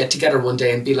you all get together one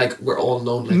day and be like, we're all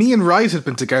lonely? Me and Wright had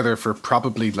been together for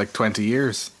probably like 20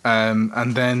 years,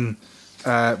 and then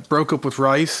broke up with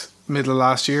Wright middle of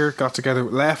last year, got together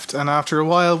with Left, and after a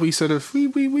while we sort of,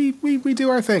 we do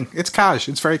our thing. It's cash,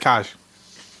 it's very cash.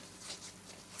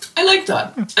 I like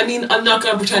that. I mean, I'm not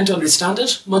going to pretend to understand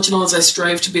it, much in all as I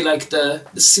strive to be like the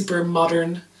super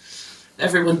modern,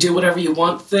 everyone do whatever you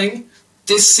want thing.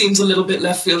 This seems a little bit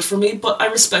left field for me, but I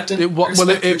respect it. It It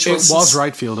was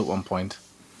right field at one point.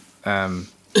 That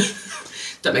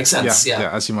makes sense, yeah.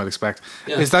 as you might expect.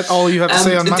 Yeah. Is that all you have to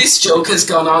say on that? This joke has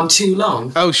gone on too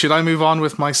long. Oh, should I move on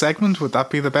with my segment? Would that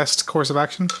be the best course of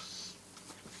action?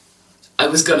 I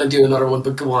was going to do another one,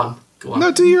 but go on. Go on.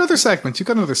 No, do your other segment. You've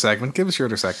got another segment. Give us your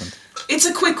other segment. It's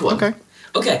a quick one. Okay.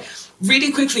 Okay.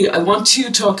 Really quickly, I want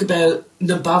to talk about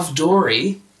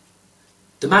Nabavdori,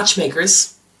 the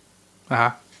matchmakers.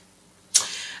 Uh-huh.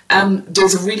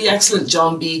 There's a really excellent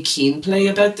John B. Keane play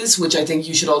about this, which I think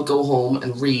you should all go home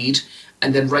and read,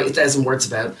 and then write 1,000 words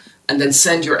about, and then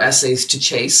send your essays to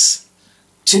Chase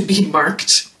to be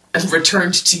marked and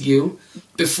returned to you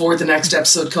before the next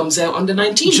episode comes out on the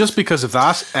 19th. Just because of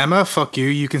that, Emma, fuck you.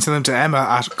 You can send them to Emma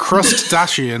at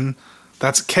Crustdashian.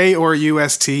 That's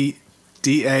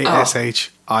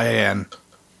KRUSTDASHIAN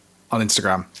on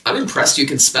Instagram. I'm impressed you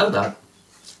can spell that.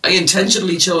 I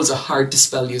intentionally chose a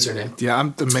hard-to-spell username. Yeah,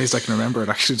 I'm amazed I can remember it,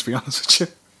 actually, to be honest with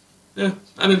you. Yeah,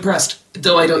 I'm impressed.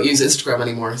 Though I don't use Instagram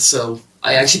anymore, so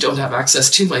I actually don't have access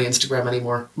to my Instagram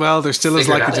anymore. Well, they're still as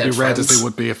Figure likely that to be out, read as friends. they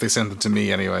would be if they sent them to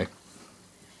me anyway.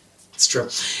 It's true.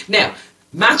 Now,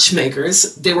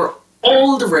 matchmakers, they were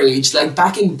all the rage, like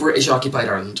back in British occupied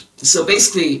Ireland. So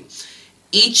basically,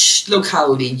 each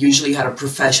locality usually had a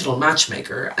professional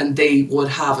matchmaker, and they would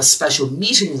have a special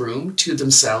meeting room to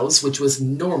themselves, which was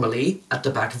normally at the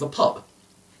back of a pub,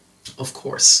 of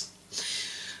course.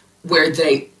 Where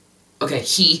they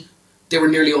were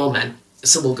nearly all men,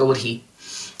 so we'll go with he.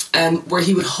 Where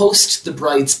he would host the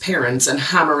bride's parents and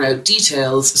hammer out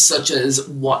details such as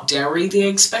what dowry they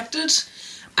expected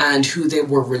and who they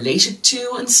were related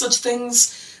to and such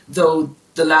things, though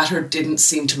the latter didn't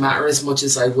seem to matter as much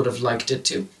as I would have liked it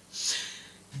to.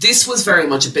 This was very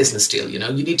much a business deal, you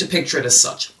need to picture it as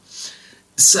such.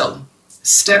 So,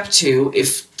 step 2,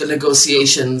 if the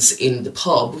negotiations in the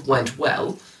pub went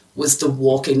well, was the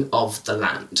walking of the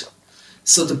land.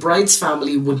 So the bride's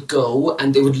family would go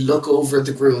and they would look over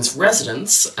the groom's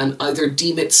residence and either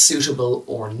deem it suitable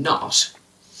or not.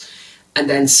 And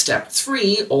then step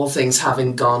 3, all things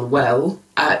having gone well,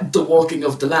 the walking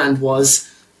of the land was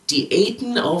the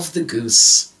eating of the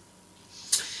goose.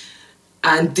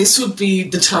 And this would be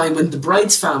the time when the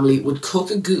bride's family would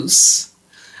cook a goose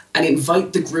and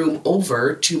invite the groom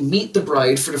over to meet the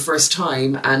bride for the first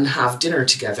time and have dinner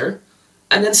together.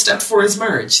 And then step 4 is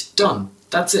marriage. Done.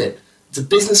 That's it. It's a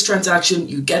business transaction.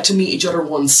 You get to meet each other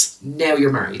once. Now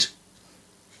you're married.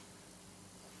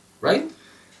 Right?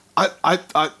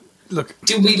 Look.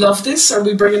 Do we love this? Are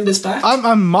we bringing this back?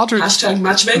 I'm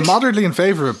 #matchmake. in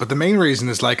favour of it, but the main reason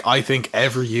is like I think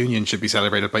every union should be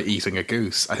celebrated by eating a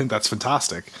goose. I think that's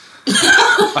fantastic.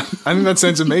 I think that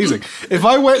sounds amazing. If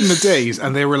I went on a date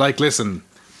and they were like, "Listen,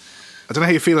 I don't know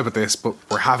how you feel about this, but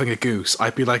we're having a goose,"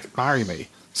 I'd be like, "Marry me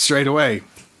straight away."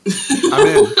 I'm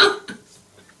in.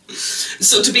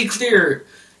 So to be clear,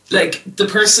 like, the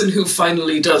person who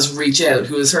finally does reach out,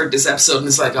 who has heard this episode and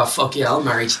is like, "Oh, fuck yeah, I'll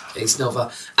marry Ace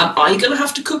Nova," am I going to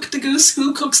have to cook the goose?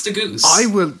 Who cooks the goose? I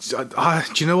will. Do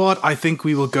you know what? I think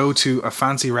we will go to a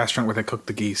fancy restaurant where they cook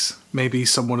the geese. Maybe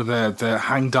one of the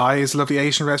Hang Dai is a lovely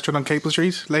Asian restaurant on Capel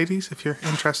Street, ladies, if you're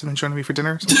interested in joining me for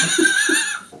dinner or something.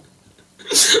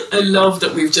 I love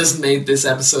that we've just made this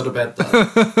episode about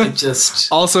that.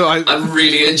 I'm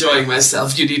really enjoying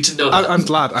myself. You need to know that. I'm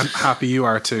glad. I'm happy you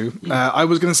are too. I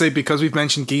was going to say, because we've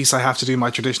mentioned geese, I have to do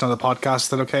my tradition on the podcast. Is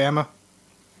that okay, Emma?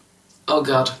 Oh,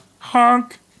 God.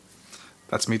 Honk.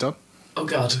 That's me done. Oh,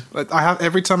 God. I have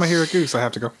every time I hear a goose, I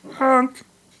have to go, honk.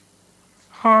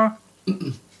 Honk.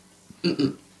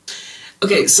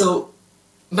 Okay, so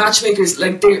matchmakers,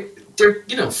 like, they're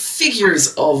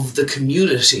figures of the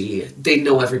community. They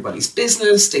know everybody's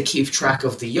business. They keep track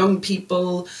of the young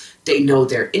people. They know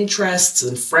their interests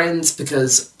and friends,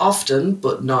 because often,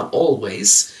 but not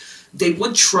always, they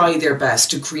would try their best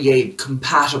to create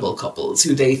compatible couples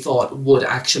who they thought would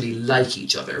actually like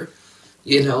each other,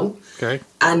 you know? Okay.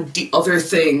 And the other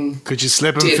thing... Could you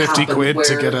slip him 50 quid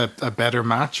to get a better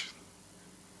match?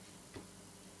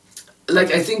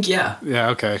 Like, I think, yeah. Yeah,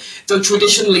 okay. Though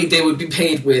traditionally they would be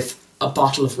paid with a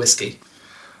bottle of whiskey.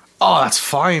 Oh, that's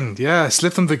fine. Yeah,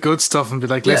 slip them the good stuff and be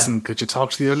like, "Listen, could you talk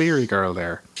to the O'Leary girl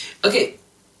there?" Okay.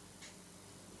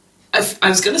 I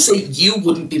was going to say you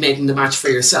wouldn't be making the match for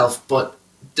yourself, but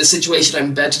the situation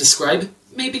I'm about to describe,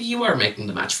 maybe you are making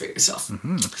the match for yourself.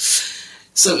 Mm-hmm.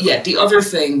 So, yeah, the other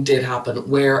thing did happen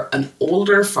where an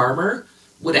older farmer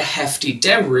with a hefty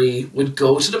dowry would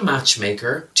go to the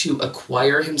matchmaker to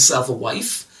acquire himself a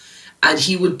wife, and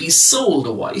he would be sold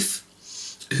a wife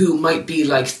who might be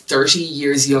like 30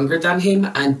 years younger than him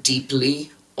and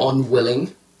deeply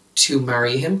unwilling to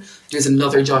marry him. There's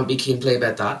another John B. Keane play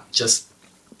about that, just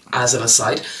as an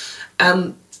aside.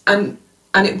 And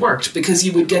it worked, because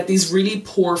you would get these really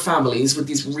poor families with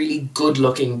these really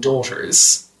good-looking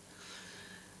daughters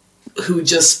who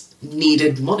just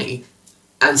needed money.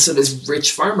 And so this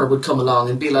rich farmer would come along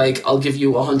and be like, "I'll give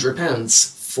you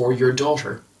 £100 for your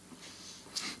daughter."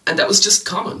 And that was just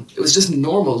common. It was just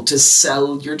normal to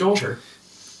sell your daughter.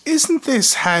 Isn't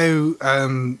this how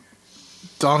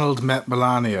Donald met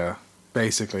Melania,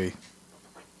 basically?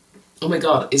 Oh my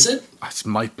God, is it? It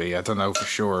might be. I don't know for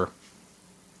sure.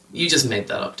 You just made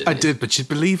that up, didn't you? I did, but you'd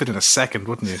believe it in a second,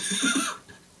 wouldn't you?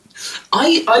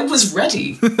 I was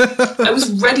ready. I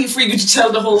was ready for you to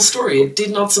tell the whole story. It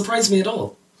did not surprise me at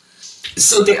all.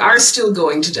 So they are still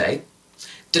going today.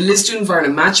 The Lisdoon Varna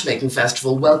Matchmaking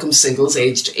Festival welcomes singles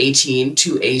aged 18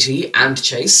 to 80 and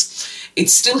chase.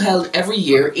 It's still held every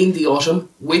year in the autumn,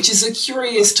 which is a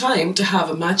curious time to have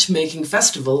a matchmaking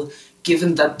festival,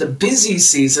 given that the busy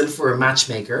season for a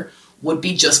matchmaker would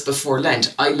be just before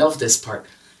Lent. I love this part.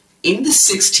 In the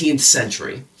 16th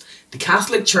century, the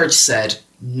Catholic Church said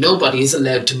nobody is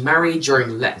allowed to marry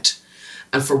during Lent.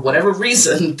 And for whatever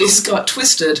reason, this got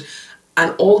twisted,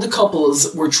 and all the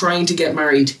couples were trying to get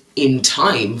married in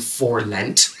time for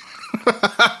Lent.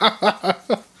 I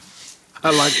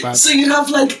like that. So you have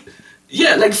like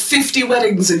 50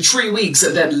 weddings in 3 weeks,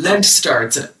 and then Lent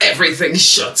starts and everything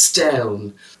shuts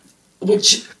down.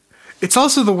 Which... It's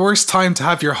also the worst time to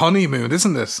have your honeymoon,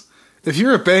 isn't it? If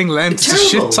you're obeying Lent, it's a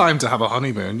shit time to have a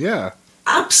honeymoon, yeah.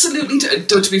 Absolutely.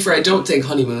 To be fair, I don't think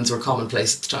honeymoons were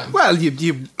commonplace at the time. Well,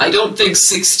 I don't think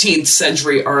 16th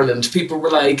century Ireland, people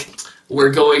were like, "We're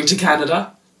going to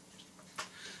Canada."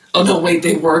 Oh no, wait,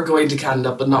 they were going to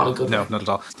Canada, but not a good way. No, not at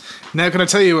all. Now, can I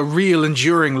tell you a real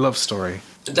enduring love story?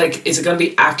 Like, is it going to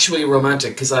be actually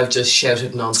romantic? Because I've just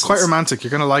shouted nonsense. It's quite romantic.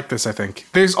 You're going to like this, I think.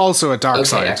 There's also a dark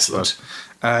side. Excellent.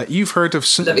 But, you've heard of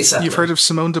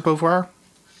Simone de Beauvoir?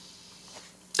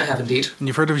 I have indeed. And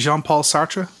you've heard of Jean-Paul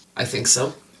Sartre? I think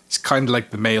so. It's kind of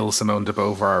like the male Simone de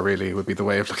Beauvoir, really, would be the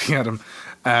way of looking at him.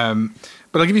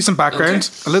 But I'll give you some background.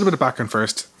 Okay. A little bit of background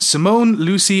first. Simone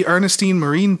Lucie Ernestine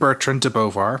Maureen Bertrand de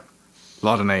Beauvoir A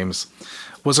lot of names.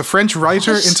 Was a French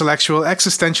writer, What? intellectual,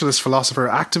 existentialist, philosopher,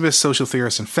 activist, social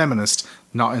theorist, and feminist.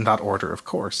 Not in that order, of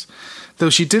course. Though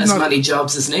she did As not... many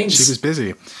jobs as names. She was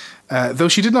busy. Though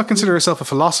she did not consider herself a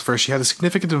philosopher, she had a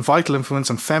significant and vital influence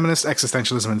on feminist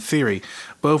existentialism and theory.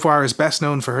 Beauvoir is best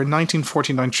known for her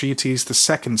 1949 treatise The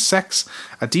Second Sex,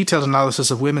 a detailed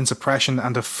analysis of women's oppression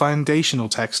and a foundational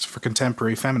text for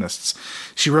contemporary feminists.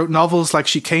 She wrote novels like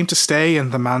She Came to Stay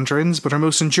and The Mandarins, but her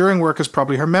most enduring work is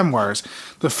probably her memoirs.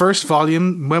 The first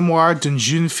volume, Mémoires d'une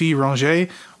jeune fille rangée,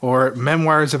 or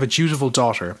Memoirs of a Dutiful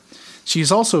Daughter. She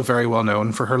is also very well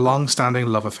known for her long-standing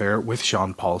love affair with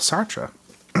Jean-Paul Sartre.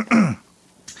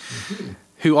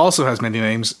 Who also has many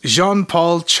names.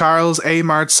 Jean-Paul Charles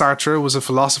Aimard Sartre was a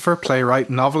philosopher, playwright,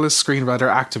 novelist, screenwriter,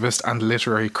 activist, and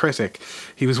literary critic.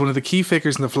 He was one of the key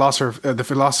figures in the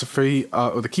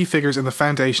key figures in the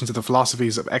foundations of the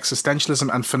philosophies of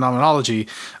existentialism and phenomenology,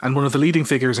 and one of the leading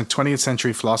figures in 20th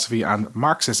century philosophy and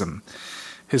Marxism.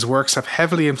 His works have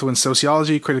heavily influenced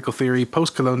sociology, critical theory,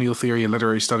 post-colonial theory, and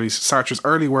literary studies. Sartre's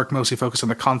early work mostly focused on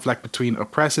the conflict between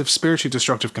oppressive, spiritually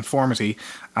destructive conformity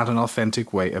and an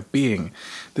authentic way of being.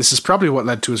 This is probably what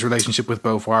led to his relationship with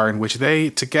Beauvoir, in which they,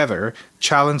 together,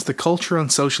 challenged the cultural and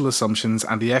social assumptions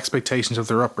and the expectations of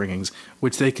their upbringings,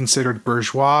 which they considered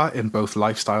bourgeois in both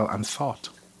lifestyle and thought.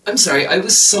 I'm sorry, I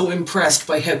was so impressed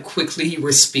by how quickly you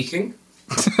were speaking.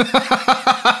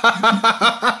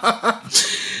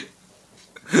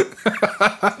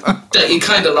 That you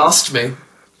kind of lost me.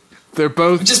 They're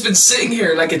both... I've just been sitting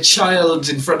here like a child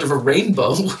in front of a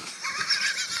rainbow.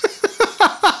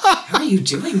 How are you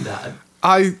doing that?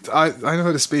 I know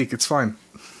how to speak, it's fine.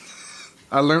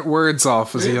 I learnt words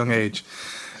off as a young age.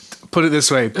 Put it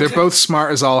this way, they're both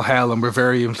smart as all hell and were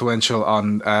very influential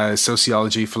on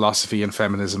sociology, philosophy, and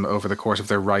feminism over the course of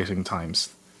their writing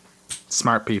times.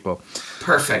 Smart people.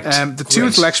 Perfect. The two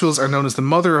intellectuals are known as the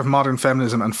mother of modern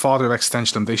feminism and father of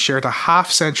existentialism. They shared a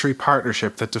half-century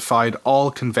partnership that defied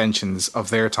all conventions of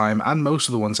their time and most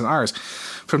of the ones in ours.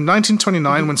 From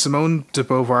 1929, when Simone de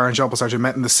Beauvoir and Jean-Paul Sartre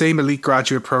met in the same elite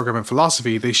graduate program in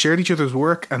philosophy, they shared each other's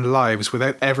work and lives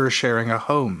without ever sharing a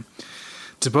home.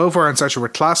 De Beauvoir and Sartre were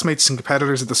classmates and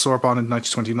competitors at the Sorbonne in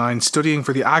 1929, studying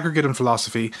for the aggregate in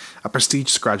philosophy, a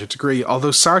prestigious graduate degree. Although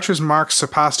Sartre's marks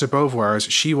surpassed de Beauvoir's,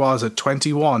 she was, at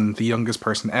 21, the youngest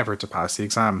person ever to pass the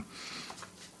exam.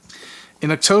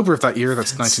 In October of that year,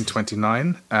 that's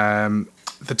 1929,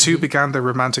 the two began their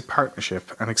romantic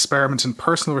partnership, an experiment in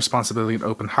personal responsibility and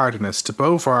open-heartedness. De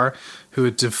Beauvoir, who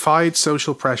had defied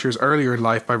social pressures earlier in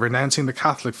life by renouncing the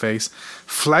Catholic faith,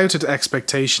 flouted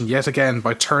expectation yet again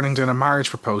by turning down a marriage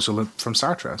proposal from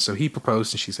Sartre. So he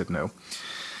proposed and she said no.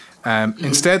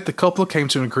 Instead, the couple came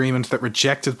to an agreement that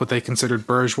rejected what they considered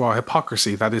bourgeois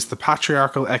hypocrisy, that is, the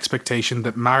patriarchal expectation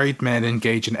that married men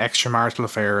engage in extramarital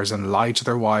affairs and lie to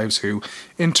their wives who,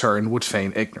 in turn, would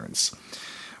feign ignorance.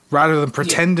 Rather than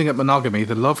pretending at monogamy,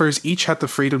 the lovers each had the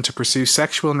freedom to pursue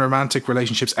sexual and romantic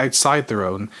relationships outside their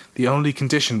own. The only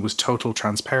condition was total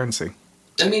transparency.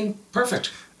 I mean,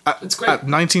 perfect. It's great. At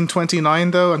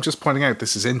 1929, though, I'm just pointing out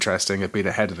this is interesting. It'd be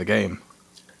ahead of the game.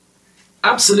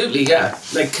 Absolutely, yeah.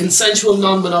 Like consensual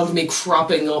non-monogamy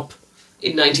cropping up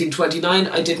in 1929,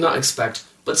 I did not expect.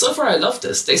 But so far, I love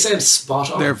this. They sound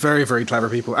spot on. They're very, very clever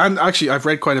people. And actually, I've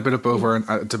read quite a bit of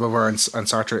Beauvoir de Beauvoir and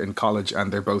Sartre in college,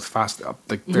 and they're both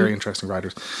very interesting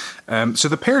writers. So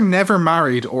the pair never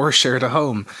married or shared a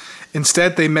home.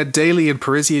 Instead, they met daily in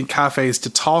Parisian cafes to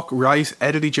talk, write,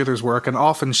 edit each other's work, and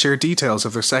often share details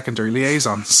of their secondary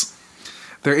liaisons.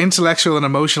 Their intellectual and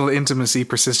emotional intimacy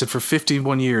persisted for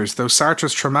 51 years, though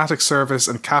Sartre's traumatic service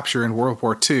and capture in World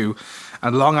War II,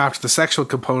 and long after the sexual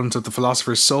component of the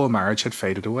philosopher's soul marriage had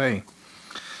faded away.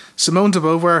 Simone de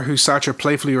Beauvoir, who Sartre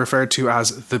playfully referred to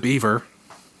as the Beaver,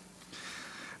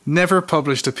 never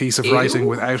published a piece of writing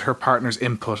without her partner's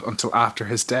input until after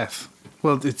his death.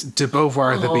 Well, it's de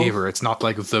Beauvoir the Beaver, it's not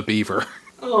like the Beaver.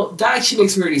 Oh, that actually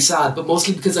makes me really sad, but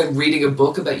mostly because I'm reading a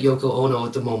book about Yoko Ono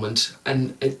at the moment,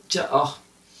 and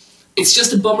it's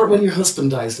just a bummer when your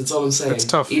husband dies, that's all I'm saying. It's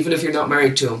tough. Even if you're not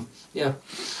married to him. Yeah.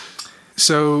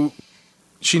 So,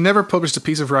 she never published a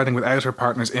piece of writing without her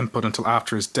partner's input until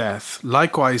after his death.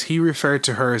 Likewise, he referred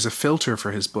to her as a filter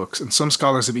for his books, and some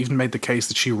scholars have even made the case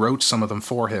that she wrote some of them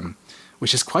for him,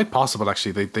 which is quite possible,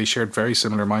 actually. They shared very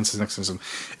similar mindset.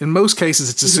 In most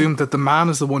cases, it's assumed that the man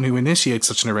is the one who initiates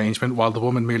such an arrangement, while the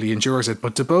woman merely endures it,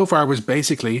 but de Beauvoir was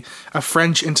basically a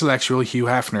French intellectual Hugh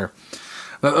Hefner.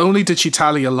 Not only did she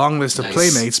tally a long list of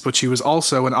playmates, but she was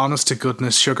also an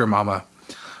honest-to-goodness sugar mama.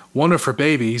 One of her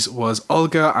babies was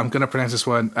Olga, I'm going to pronounce this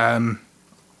one,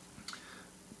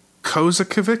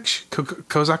 Kozakovich,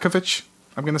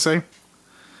 I'm going to say.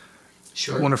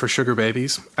 Sure. one of her sugar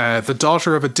babies, the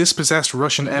daughter of a dispossessed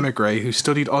Russian emigre who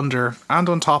studied under and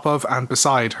on top of and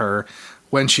beside her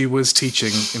when she was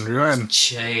teaching in Rouen.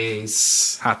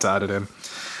 Chase. Had to add it in.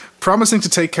 Promising to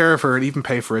take care of her and even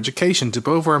pay for education, de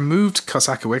Beauvoir moved it's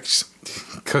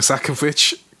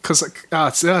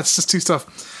just two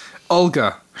stuff.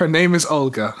 Olga. Her name is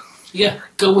Olga. Yeah,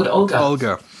 go with Olga.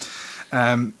 Olga.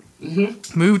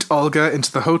 Moved Olga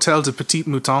into the Hotel de Petit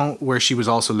Mouton, where she was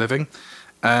also living.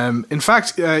 In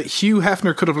fact, Hugh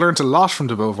Hefner could have learnt a lot from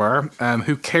de Beauvoir,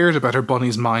 who cared about her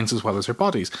bunnies' minds as well as her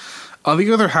bodies. On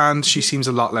the other hand, she seems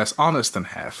a lot less honest than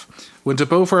Hef. When de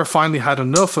Beauvoir finally had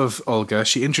enough of Olga,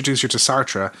 she introduced her to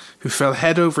Sartre, who fell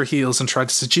head over heels and tried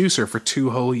to seduce her for 2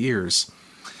 whole years.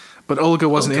 But Olga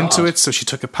wasn't into it, so she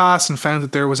took a pass and found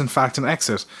that there was in fact an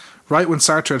exit. Right when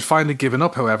Sartre had finally given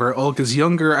up, however, Olga's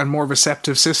younger and more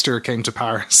receptive sister came to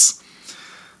Paris.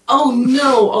 Oh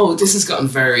no! Oh, this has gotten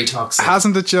very toxic.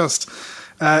 Hasn't it just?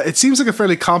 It seems like a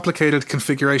fairly complicated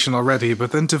configuration already,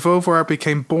 but then de Beauvoir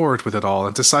became bored with it all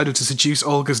and decided to seduce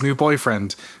Olga's new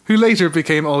boyfriend, who later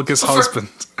became Olga's husband,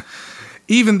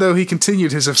 even though he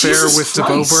continued his affair with de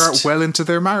Beauvoir well into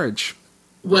their marriage.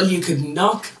 Well, you could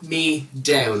knock me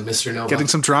down, Mr. Nova. Getting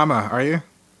some drama, are you?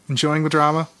 Enjoying the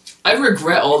drama? I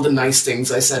regret all the nice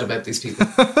things I said about these people.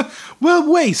 Well,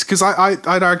 wait, because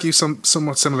I'd argue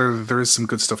somewhat similar. There is some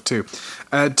good stuff too.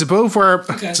 De Beauvoir,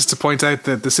 just to point out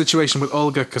the situation with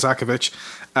Olga Kozakovich,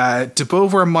 de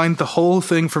Beauvoir mined the whole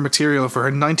thing for material for her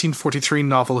 1943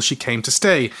 novel She Came to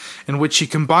Stay, in which she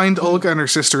combined Olga and her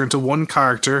sister into one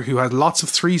character who had lots of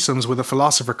threesomes with a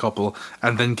philosopher couple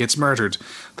and then gets murdered.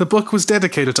 The book was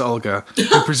dedicated to Olga,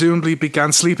 who presumably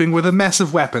began sleeping with a mess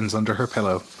of weapons under her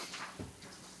pillow.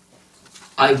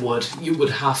 I would. You would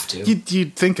have to.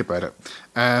 You'd think about it.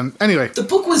 Anyway. The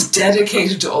book was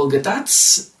dedicated to Olga.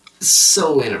 That's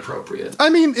so inappropriate. I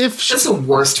mean, that's the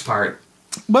worst part.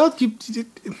 Well, you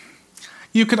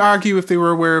could argue if they were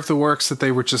aware of the works that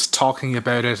they were just talking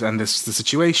about it and the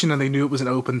situation and they knew it was an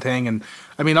open thing. And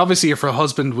I mean, obviously, if her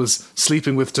husband was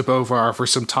sleeping with de Beauvoir for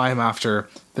some time after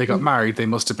they got married, they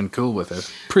must have been cool with it.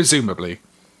 Presumably.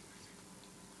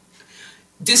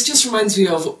 This just reminds me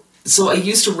of... So I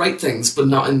used to write things, but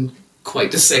not in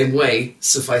quite the same way,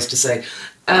 suffice to say.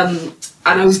 And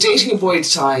I was dating a boy at the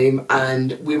time,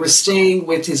 and we were staying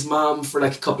with his mom for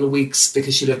like a couple of weeks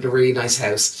because she lived in a really nice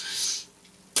house.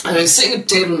 And I was sitting at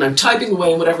the table and I'm typing away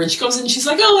and whatever, and she comes in and she's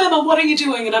like, "Oh, Emma, what are you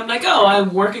doing?" And I'm like, "Oh,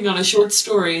 I'm working on a short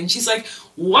story." And she's like,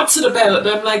 "What's it about?" And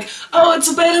I'm like, "Oh,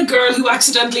 it's about a girl who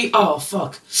accidentally,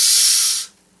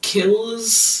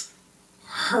 kills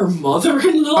her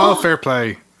mother-in-law." Oh, fair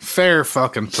play. Fair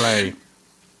fucking play.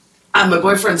 And my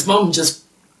boyfriend's mum just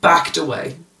backed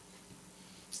away.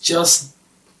 Just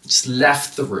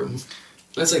left the room.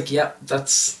 I was like, "Yep,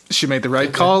 that's..." She made the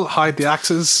right call. Hide the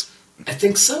axes. I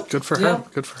think so. Good for her.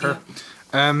 Good for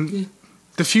her.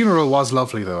 The funeral was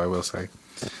lovely, though, I will say.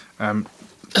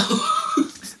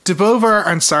 De Beauvoir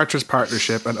and Sartre's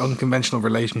partnership and unconventional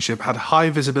relationship had high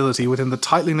visibility within the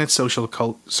tightly knit social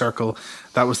circle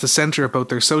that was the centre of both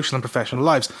their social and professional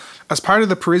lives. As part of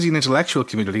the Parisian intellectual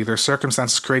community, their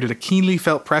circumstances created a keenly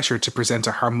felt pressure to present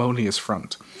a harmonious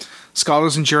front.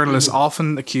 Scholars and journalists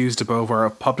often accused de Beauvoir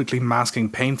of publicly masking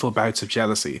painful bouts of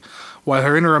jealousy. While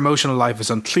her inner emotional life is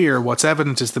unclear, what's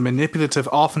evident is the manipulative,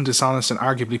 often dishonest and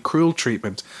arguably cruel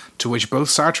treatment to which both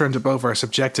Sartre and de Beauvoir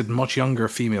subjected much younger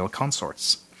female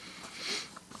consorts.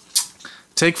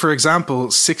 Take, for example,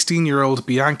 16-year-old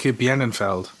Bianca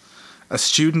Bienenfeld, a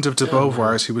student of de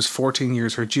Beauvoir's who was 14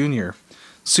 years her junior.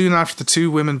 Soon after the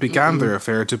two women began their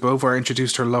affair, de Beauvoir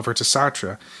introduced her lover to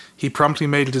Sartre. He promptly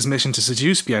made it his mission to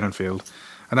seduce Bienenfeld,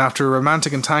 and after a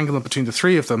romantic entanglement between the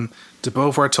three of them, de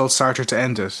Beauvoir told Sartre to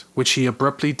end it, which he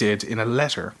abruptly did in a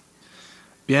letter.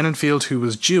 Bienenfeld, who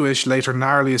was Jewish, later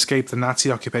narrowly escaped the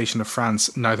Nazi occupation of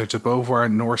France. Neither de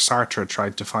Beauvoir nor Sartre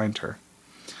tried to find her.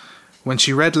 When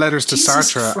she read letters to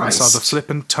Sartre and saw the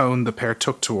flippant tone the pair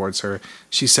took towards her,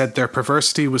 she said their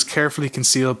perversity was carefully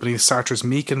concealed beneath Sartre's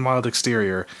meek and mild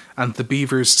exterior and the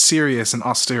Beaver's serious and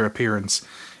austere appearance.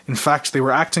 In fact, they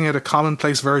were acting out a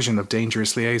commonplace version of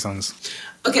Dangerous Liaisons.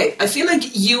 Okay, I feel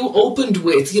like you opened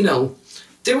with,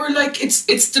 they were like,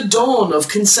 it's the dawn of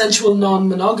consensual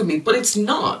non-monogamy, but it's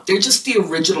not. They're just the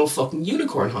original fucking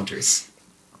unicorn hunters.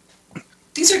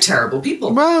 These are terrible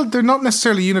people. Well, they're not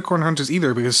necessarily unicorn hunters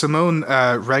either, because Simone de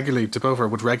Beauvoir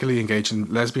would regularly engage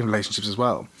in lesbian relationships as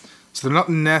well. So they're not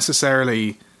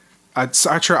necessarily...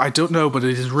 Sartre, I don't know, but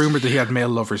it is rumoured that he had male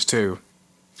lovers too.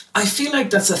 I feel like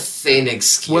that's a thin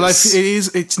excuse. Well,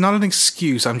 it's not an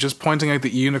excuse. I'm just pointing out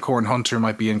that unicorn hunter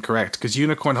might be incorrect, because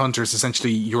unicorn hunter is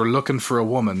essentially you're looking for a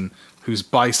woman who's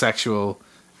bisexual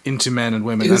into men and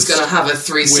women. Who's going to have a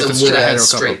threesome with a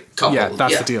straight couple. Yeah,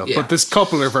 that's the deal. Yeah. But this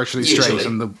couple are virtually straight, Usually.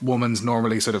 and the woman's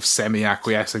normally sort of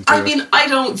semi-acquiescing to I it. mean, I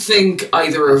don't think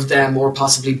either of them, or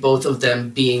possibly both of them,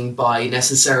 being bi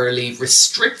necessarily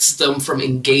restricts them from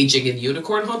engaging in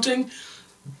unicorn hunting,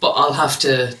 but I'll have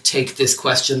to take this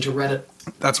question to Reddit.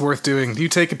 That's worth doing. You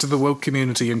take it to the woke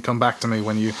community and come back to me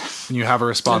when you have a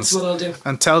response. That's what I'll do.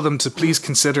 And tell them to please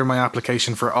consider my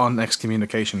application for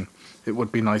excommunication. It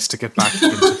would be nice to get back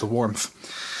into the warmth.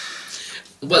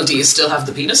 Well, do you still have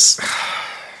the penis?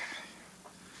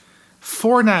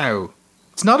 For now.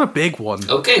 It's not a big one.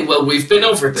 Okay, well, we've been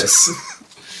over this.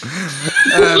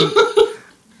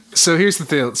 So here's the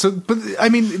deal. But I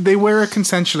mean, they were a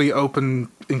consensually open,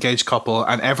 engaged couple,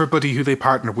 and everybody who they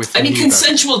partnered with. I mean, knew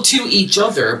consensual to each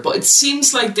other, but it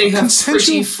seems like they have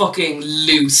pretty fucking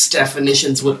loose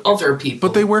definitions with other people.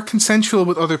 But they were consensual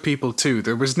with other people too.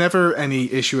 There was never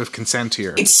any issue of consent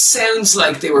here. It sounds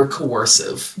like they were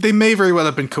coercive. They may very well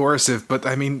have been coercive, but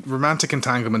I mean, romantic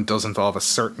entanglement does involve a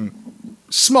certain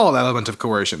small element of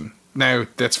coercion. Now,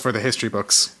 that's for the history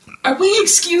books. Are we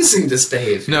excusing this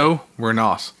behaviour? No, we're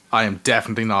not. I am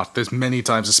definitely not. There's many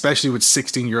times, especially with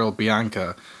 16-year-old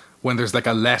Bianca, when there's like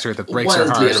a letter that breaks her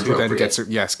Wildly heart, who then gets her.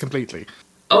 Yes, completely.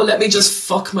 Oh, let me just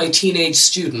fuck my teenage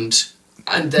student,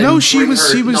 and then No, she was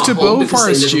de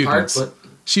Beauvoir's student. Apart,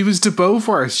 she was de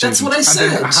Beauvoir's student. That's what I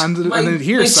said. And then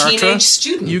here, Sartre, teenage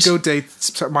student. You go date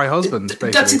my husband.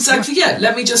 Basically. That's exactly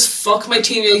Let me just fuck my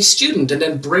teenage student and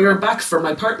then bring her back for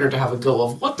my partner to have a go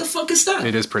of. What the fuck is that?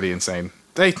 It is pretty insane.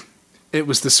 It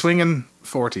was the swinging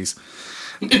 40s.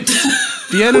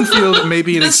 Bienenfeld may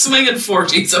be the swinging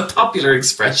 40s, a popular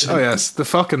expression. Oh yes, the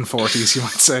fucking 40s, you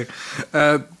might say.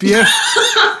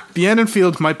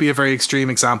 Bienenfeld might be a very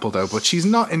extreme example though, but she's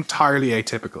not entirely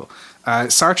atypical.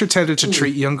 Sartre tended to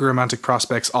treat younger romantic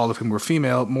prospects, all of whom were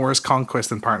female, more as conquest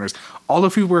than partners. All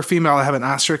of whom were female I have an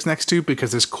asterisk next to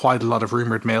because there's quite a lot of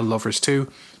rumoured male lovers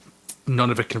too. None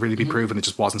of it can really be proven, it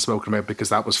just wasn't spoken about because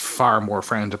that was far more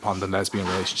frowned upon than lesbian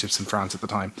relationships in France at the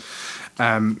time.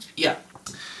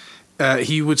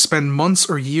 He would spend months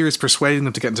or years persuading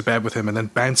them to get into bed with him and then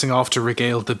bouncing off to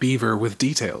regale the beaver with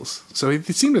details. So it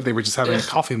seemed that they were just having a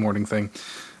coffee morning thing.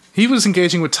 He was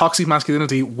engaging with toxic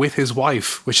masculinity with his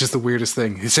wife, which is the weirdest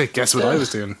thing. He said, guess what I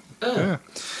was doing? Yeah.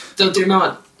 So they're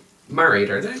not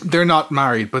married, are they? They're not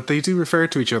married, but they do refer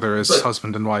to each other as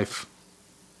husband and wife.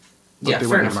 But they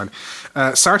fair enough.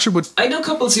 Sartre would... I know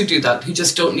couples who do that, who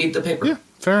just don't need the paper. Yeah,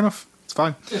 fair enough. It's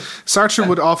fine. Yeah. Sartre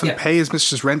would often pay his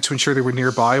mistress rent to ensure they were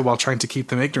nearby while trying to keep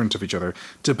them ignorant of each other.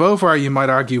 De Beauvoir, you might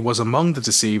argue, was among the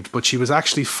deceived, but she was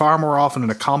actually far more often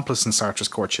an accomplice in Sartre's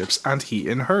courtships, and he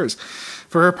in hers.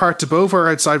 For her part, de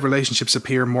Beauvoir outside relationships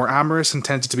appear more amorous and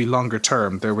tended to be longer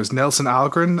term. There was Nelson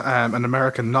Algren, an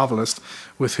American novelist,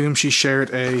 with whom she shared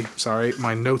a... Sorry,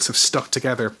 my notes have stuck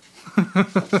together.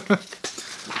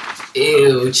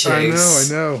 Ew, Chase.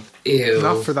 I know. Ew.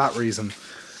 Not for that reason.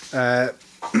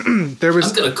 I'm going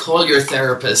to call your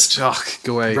therapist. Oh,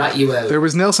 go away. Rat you out. There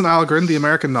was Nelson Algren, the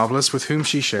American novelist, with whom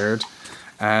she shared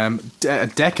a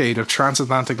decade of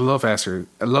transatlantic love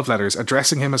letters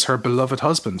addressing him as her beloved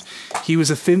husband. He was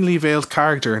a thinly veiled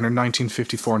character in her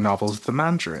 1954 novel, The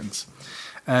Mandarins.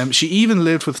 She even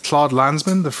lived with Claude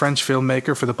Lanzmann, the French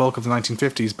filmmaker, for the bulk of the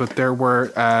 1950s,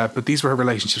 but these were her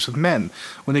relationships with men.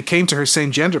 When it came to her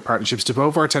same-gender partnerships, de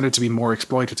Beauvoir tended to be more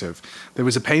exploitative. There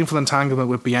was a painful entanglement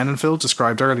with Bienenfeld,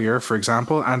 described earlier, for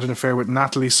example, and an affair with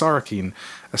Nathalie Sorokin,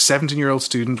 a 17-year-old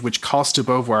student, which cost de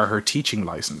Beauvoir her teaching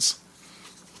license.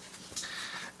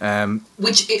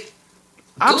 Which it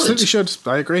absolutely should.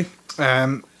 I agree.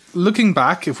 Looking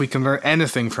back, if we can learn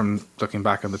anything from looking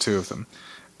back on the two of them,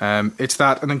 it's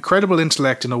that an incredible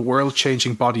intellect and a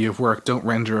world-changing body of work don't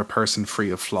render a person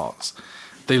free of flaws.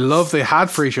 The love they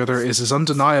had for each other is as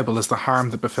undeniable as the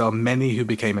harm that befell many who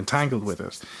became entangled with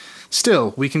it.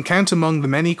 Still, we can count among the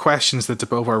many questions that de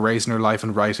Beauvoir raised in her life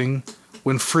and writing.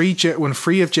 When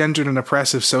free of gendered and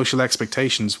oppressive social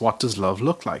expectations, what does love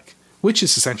look like? Which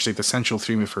is essentially the central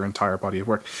theme of her entire body of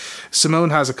work. Simone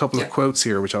has a couple of quotes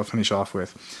here, which I'll finish off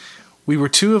with. We were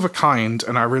two of a kind,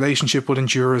 and our relationship would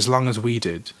endure as long as we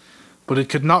did. But it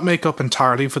could not make up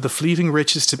entirely for the fleeting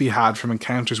riches to be had from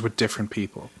encounters with different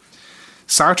people.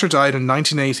 Sartre died in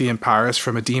 1980 in Paris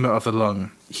from edema of the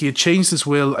lung. He had changed his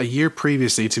will a year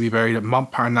previously to be buried at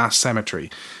Montparnasse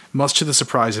Cemetery, much to the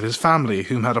surprise of his family,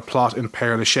 whom had a plot in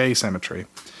Père Lachaise Cemetery.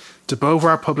 De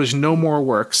Beauvoir published no more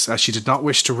works, as she did not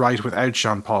wish to write without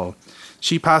Jean-Paul.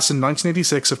 She passed in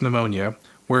 1986 of pneumonia,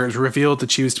 where it was revealed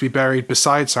that she was to be buried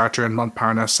beside Sartre in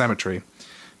Montparnasse Cemetery.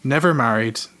 Never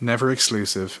married, never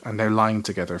exclusive, and now lying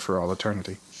together for all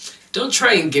eternity. Don't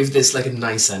try and give this like a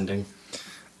nice ending.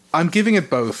 I'm giving it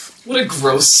both. What a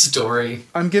gross story.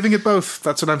 I'm giving it both.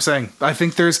 That's what I'm saying. I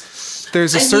think there's a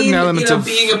certain element of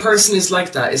being a person is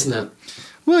like that, isn't it?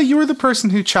 Well, you're the person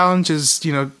who challenges,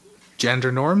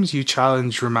 gender norms. You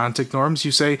challenge romantic norms.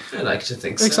 You say, I like to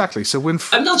think so. Exactly. So when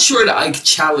I'm not sure that I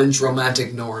challenge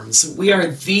romantic norms. We are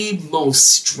the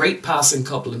most straight-passing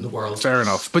couple in the world. Fair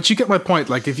enough. But you get my point.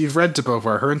 Like, if you've read de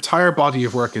Beauvoir, her entire body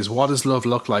of work is what does love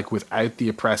look like without the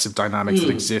oppressive dynamics that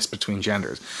exist between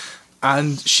genders.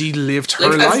 And she lived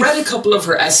her life. I've read a couple of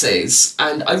her essays,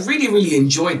 and I really, really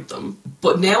enjoyed them.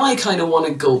 But now I kind of want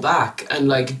to go back and,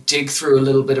 dig through a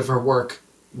little bit of her work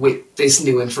with this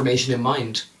new information in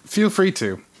mind. Feel free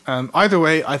to. Either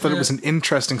way, I thought it was an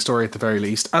interesting story at the very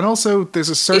least. And also, there's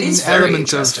a certain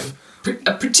element of...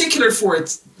 particularly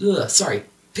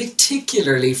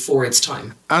for its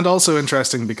time. And also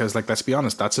interesting because, let's be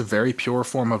honest, that's a very pure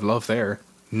form of love there.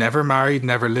 Never married,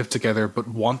 never lived together, but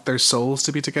want their souls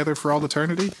to be together for all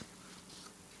eternity?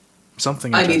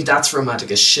 Something interesting. I mean, that's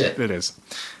romantic as shit. It is.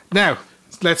 Now,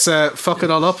 let's fuck it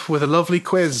all up with a lovely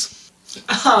quiz.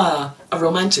 A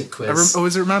romantic quiz.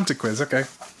 It's a romantic quiz, okay.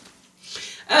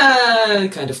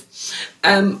 Kind of.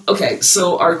 Okay,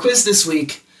 so our quiz this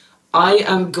week, I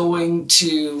am going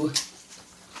to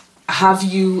have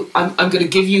you... I'm going to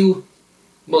give you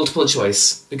multiple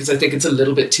choice, because I think it's a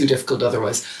little bit too difficult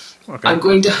otherwise. Okay. I'm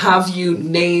going to have you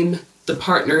name the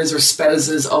partners or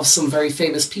spouses of some very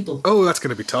famous people. Oh, that's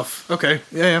going to be tough. Okay,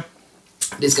 yeah.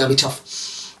 It is going to be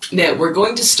tough. Now, we're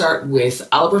going to start with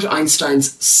Albert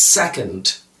Einstein's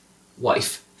second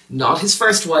wife. Not his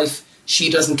first wife.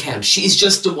 She doesn't count. She's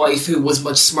just the wife who was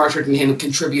much smarter than him and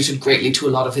contributed greatly to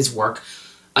a lot of his work.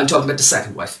 I'm talking about the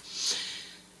second wife.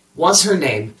 Was her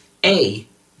name A.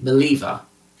 Mileva,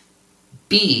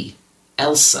 B.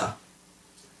 Elsa,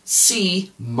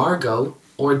 C. Margot,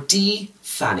 or D.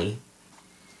 Fanny?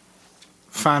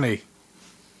 Fanny.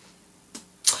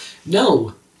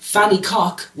 No, Fanny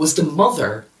Koch was the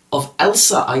mother of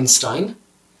Elsa Einstein,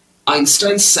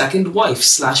 Einstein's second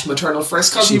wife / maternal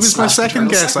first cousin. She was my second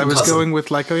guess. I was going with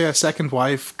second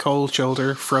wife, cold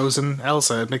shoulder, frozen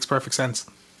Elsa. It makes perfect sense.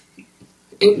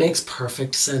 It makes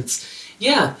perfect sense.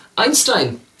 Yeah,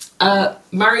 Einstein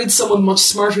married someone much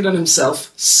smarter than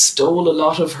himself, stole a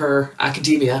lot of her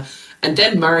academia, and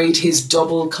then married his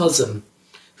double cousin,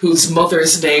 whose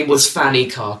mother's name was Fanny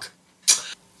Koch.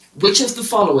 Which of the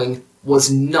following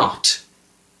was not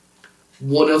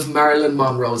one of Marilyn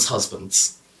Monroe's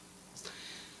husbands?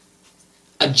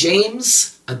 A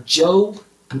James, a Joe,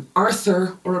 an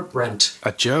Arthur, or a Brent?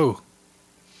 A Joe.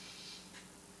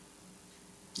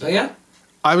 Oh yeah?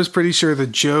 I was pretty sure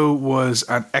that Joe was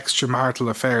an extramarital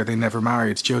affair. They never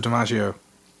married. Joe DiMaggio.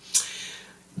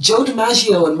 Joe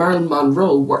DiMaggio and Marilyn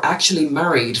Monroe were actually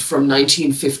married from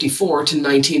 1954 to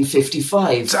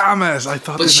 1955. Damn it! I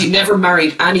thought. But she never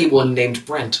married anyone named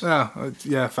Brent. Oh,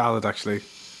 yeah, valid actually.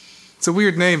 It's a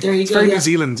weird name. There you it's go, very yeah. New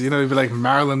Zealand. It'd be like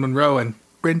Marilyn Monroe and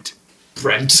Brent.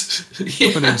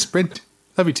 Yeah. My name's Brent.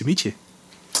 Lovely to meet you.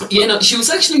 Yeah, no, she was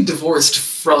actually divorced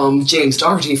from James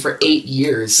Doherty for 8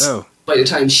 years. Oh. By the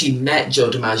time she met Joe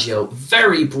DiMaggio,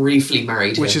 very briefly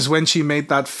married him. Which is when she made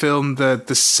that film, the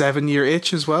 7-Year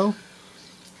Itch, as well.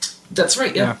 That's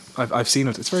right, yeah. Yeah, I've seen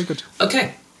it. It's very good.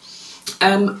 Okay.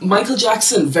 Michael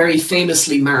Jackson very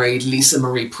famously married Lisa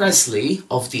Marie Presley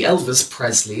of the Elvis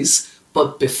Presleys,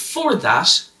 but before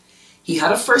that, he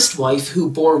had a first wife who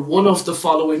bore one of the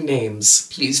following names.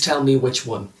 Please tell me which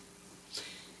one.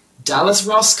 Dallas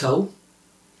Roscoe,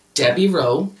 Debbie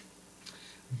Rowe,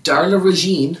 Darla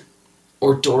Regine,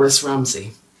 or Doris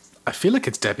Ramsey? I feel like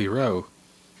it's Debbie Rowe.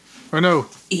 Or no.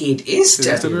 It is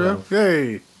Debbie Rowe.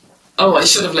 Yay. Oh, I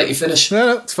should have let you finish.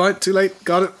 No, it's fine. Too late.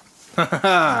 Got it.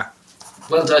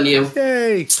 Well done, you.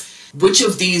 Yay. Which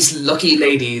of these lucky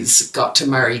ladies got to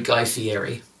marry Guy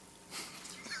Fieri?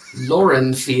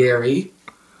 Lauren Fieri,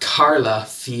 Carla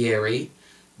Fieri,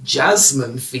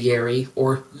 Jasmine Fieri,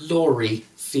 or Laurie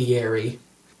Fieri?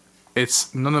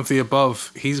 It's none of the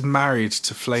above. He's married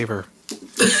to Flavor.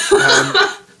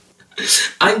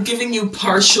 I'm giving you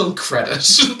partial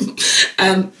credit.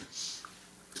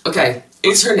 Okay,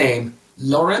 is her name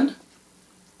Lauren,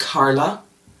 Carla,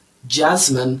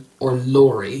 Jasmine, or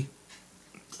Laurie?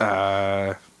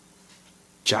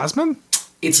 Jasmine?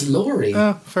 It's Laurie.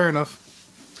 Fair enough.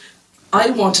 I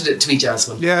wanted it to be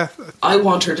Jasmine. Yeah. I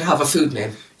want her to have a food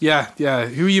name. Yeah.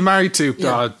 Who are you married to?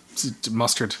 Yeah.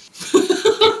 Mustard.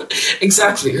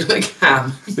 Exactly, you're like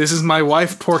ham. This is my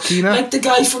wife, Porkina. Like the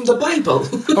guy from the Bible.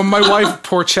 Oh, my wife,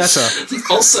 Porchetta.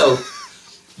 Also,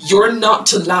 you're not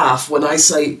to laugh when I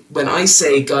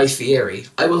say Guy Fieri.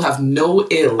 I will have no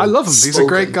ill. I love him. He's a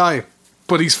great guy.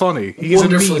 but he's funny. He's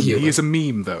Wonderful a meme. human. He is a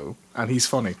meme, though, and he's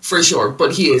funny. For sure,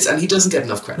 but he is, and he doesn't get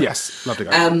enough credit. Yes, lovely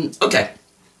guy. Okay.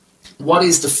 What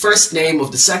is the first name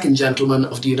of the second gentleman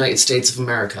of the United States of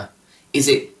America? Is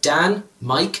it Dan,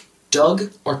 Mike,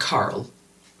 Doug, or Carl?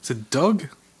 Is it Doug?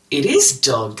 It is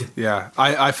Doug. Yeah,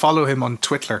 I follow him on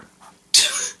Twitter.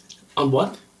 On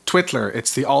what? Twitter.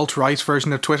 It's the alt-right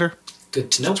version of Twitter.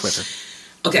 Good to know. Twitter.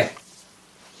 Okay.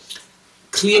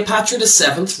 Cleopatra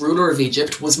VII, ruler of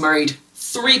Egypt, was married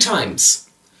 3 times.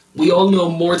 We all know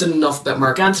more than enough about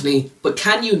Mark Antony, but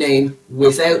can you name,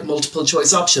 without multiple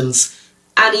choice options,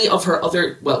 any of her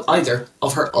other, well, either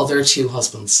of her other 2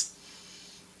 husbands?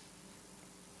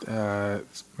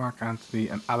 Mark Antony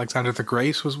and Alexander the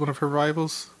Great was one of her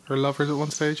rivals, her lovers at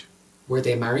one stage. Were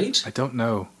they married? I don't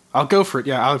know. I'll go for it.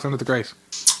 Yeah, Alexander the Great.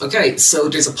 Okay, so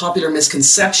there's a popular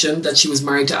misconception that she was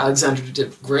married to Alexander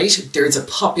the Great. There's a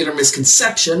popular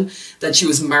misconception that she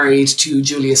was married to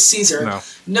Julius Caesar.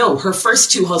 No, her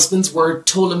first 2 husbands were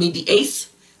Ptolemy VIII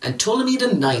and Ptolemy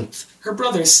IX, her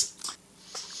brothers.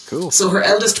 Cool. So her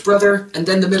eldest brother, and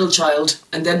then the middle child,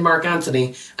 and then Mark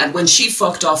Antony. And when she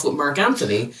fucked off with Mark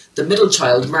Antony, the middle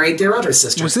child married their other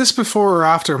sister. Was this before or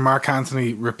after Mark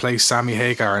Antony replaced Sammy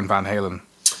Hagar in Van Halen?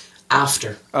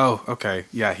 After. Oh, okay.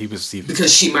 Yeah, he was...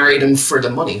 Because she married him for the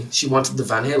money. She wanted the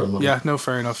Van Halen money. Yeah, no,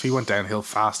 fair enough. He went downhill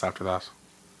fast after that.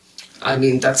 I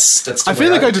mean, that's the I way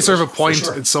feel like I do deserve it, a point for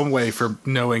sure. in some way for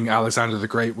knowing Alexander the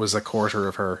Great was a quarter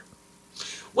of her.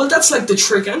 Well, that's like the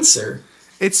trick answer.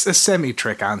 It's a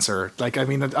semi-trick answer. Like, I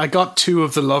mean, I got 2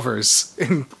 of the lovers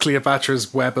in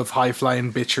Cleopatra's web of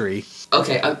high-flying bitchery.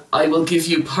 Okay, I will give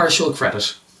you partial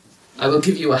credit. I will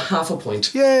give you a half a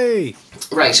point. Yay!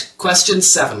 Right, question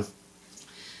 7.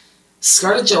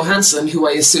 Scarlett Johansson, who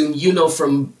I assume you know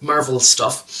from Marvel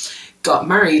stuff, got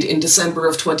married in December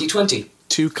of 2020.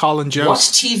 To Colin Jost. What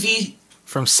TV...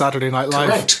 From Saturday Night Live.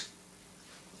 Correct.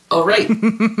 All right.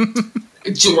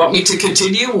 Do you want me to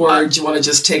continue, or do you want to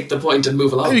just take the point and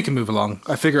move along? You can move along.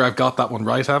 I figure I've got that one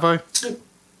right, have I?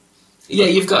 Yeah,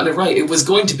 you've gotten it right. It was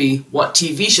going to be, what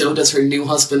TV show does her new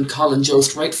husband Colin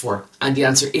Jost write for? And the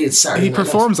answer is Saturday He Night Live.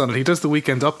 performs on it. He does the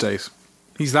Weekend Update.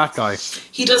 He's that guy.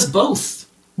 He does both.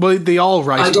 Well, they all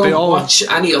write. I don't they all... watch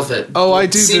any of it. Oh, I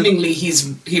do. Seemingly,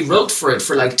 he wrote for it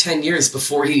for like 10 years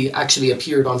before he actually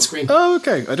appeared on screen. Oh,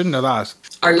 okay. I didn't know that.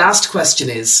 Our last question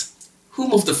is,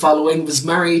 whom of the following was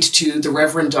married to the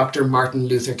Reverend Dr. Martin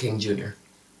Luther King Jr.?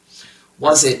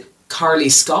 Was it Carly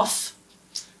Scoff,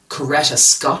 Coretta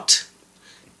Scott,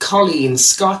 Colleen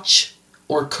Scotch,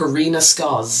 or Karina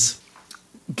Skoz?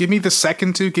 Give me the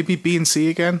second 2. Give me B and C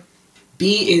again.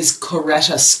 B is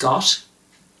Coretta Scott,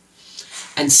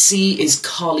 and C is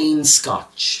Colleen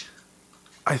Scotch.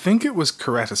 I think it was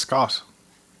Coretta Scott.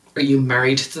 Are you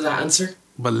married to that answer?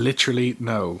 Well, literally,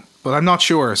 no. But I'm not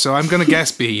sure, so I'm going to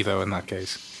guess B, though, in that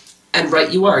case. And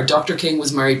right you are. Dr. King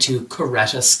was married to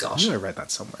Coretta Scott. I read that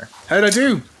somewhere. How'd I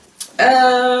do?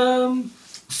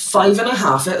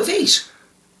 5.5 out of 8.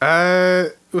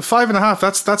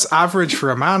 5.5. That's average for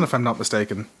a man, if I'm not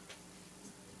mistaken.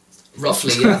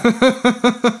 Roughly, yeah.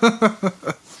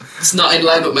 It's not in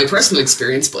line with my personal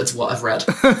experience, but it's what I've read.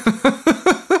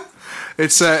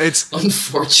 It's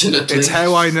unfortunately. It's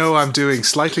how I know I'm doing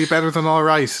slightly better than all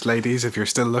right, ladies, if you're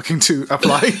still looking to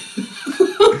apply.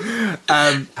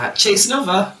 At Chase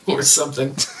Nova or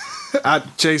something.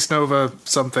 At Chase Nova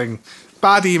something.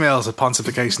 Bad emails at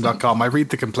pontification.com. I read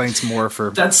the complaints more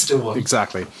for... That's the one.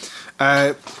 Exactly.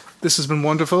 This has been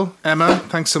wonderful. Emma,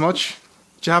 thanks so much.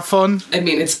 Did you have fun? I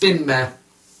mean, it's been alright.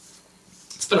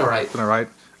 It's been alright.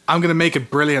 I'm going to make it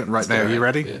brilliant right now. Are you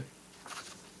ready? Yeah.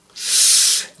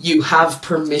 You have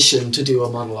permission to do a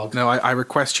monologue. No, I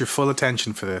request your full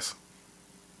attention for this.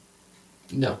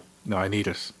 No. No, I need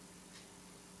it.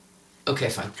 Okay,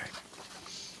 fine. Okay.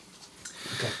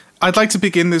 Okay. I'd like to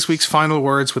begin this week's final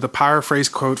words with a paraphrase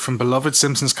quote from beloved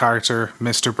Simpsons character,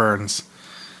 Mr. Burns.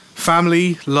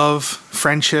 Family, love,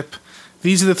 friendship,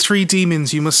 these are the 3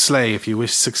 demons you must slay if you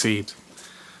wish to succeed.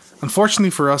 Unfortunately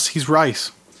for us, he's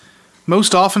right.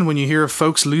 Most often when you hear of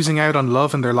folks losing out on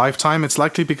love in their lifetime, it's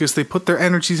likely because they put their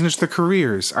energies into their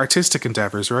careers, artistic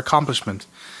endeavours, or accomplishment.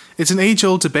 It's an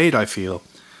age-old debate, I feel.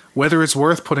 Whether it's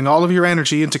worth putting all of your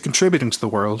energy into contributing to the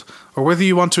world, or whether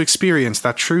you want to experience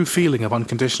that true feeling of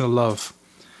unconditional love.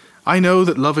 I know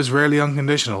that love is rarely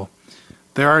unconditional.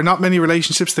 There are not many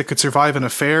relationships that could survive an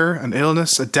affair, an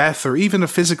illness, a death, or even a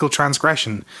physical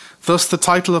transgression. Thus the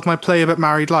title of my play about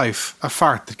married life, A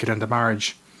Fart That Could End a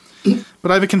Marriage. But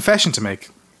I have a confession to make.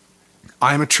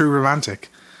 I am a true romantic.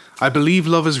 I believe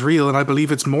love is real, and I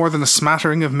believe it's more than a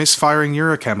smattering of misfiring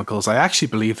neurochemicals. I actually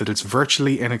believe that it's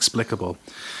virtually inexplicable.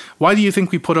 Why do you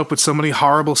think we put up with so many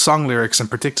horrible song lyrics and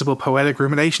predictable poetic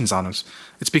ruminations on it?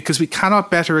 It's because we cannot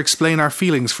better explain our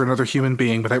feelings for another human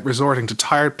being without resorting to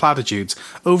tired platitudes,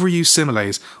 overused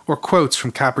similes, or quotes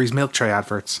from Cadbury's milk tray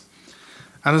adverts.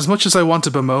 And as much as I want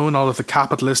to bemoan all of the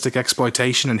capitalistic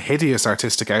exploitation and hideous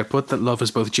artistic output that love has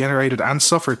both generated and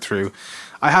suffered through,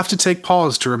 I have to take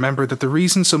pause to remember that the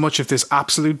reason so much of this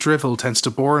absolute drivel tends to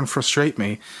bore and frustrate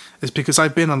me is because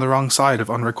I've been on the wrong side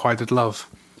of unrequited love.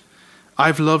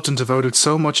 I've loved and devoted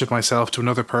so much of myself to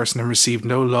another person and received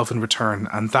no love in return,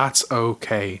 and that's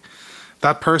okay.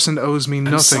 That person owes me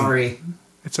nothing. I'm sorry.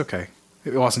 It's okay.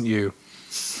 It wasn't you.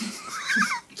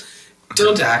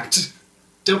 Don't act.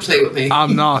 Don't play with me.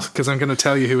 I'm not, because I'm going to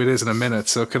tell you who it is in a minute.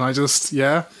 So can I just,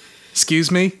 yeah? Excuse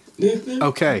me?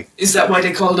 Okay. Is that why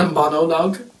they called him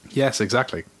monologue? Yes,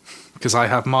 exactly. Because I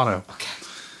have mono. Okay.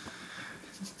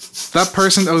 That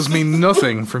person owes me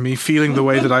nothing for me feeling the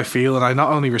way that I feel, and I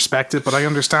not only respect it, but I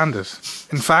understand it.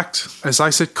 In fact, as I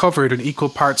sit covered in equal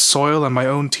parts soil and my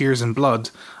own tears and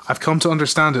blood, I've come to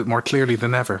understand it more clearly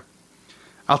than ever.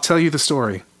 I'll tell you the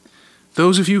story.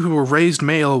 Those of you who were raised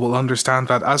male will understand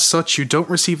that, as such, you don't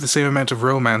receive the same amount of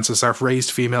romance as our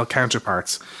raised female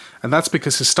counterparts. And that's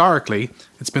because, historically,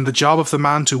 it's been the job of the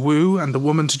man to woo and the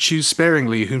woman to choose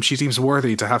sparingly whom she deems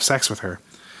worthy to have sex with her.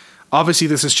 Obviously,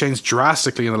 this has changed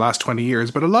drastically in the last 20 years,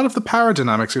 but a lot of the power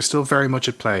dynamics are still very much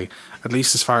at play, at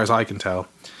least as far as I can tell.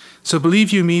 So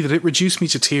believe you me that it reduced me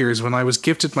to tears when I was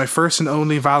gifted my first and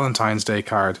only Valentine's Day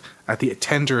card at the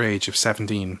tender age of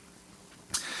 17.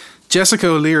 Jessica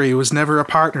O'Leary was never a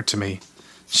partner to me.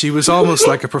 She was almost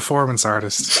like a performance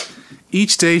artist.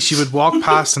 Each day she would walk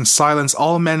past and silence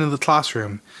all men in the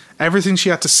classroom. Everything she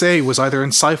had to say was either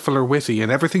insightful or witty, and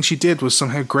everything she did was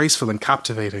somehow graceful and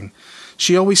captivating.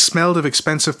 She always smelled of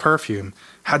expensive perfume,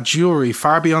 had jewellery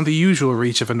far beyond the usual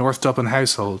reach of a North Dublin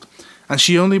household, and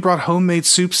she only brought homemade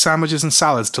soups, sandwiches and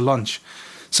salads to lunch.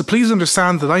 So please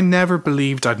understand that I never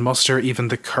believed I'd muster even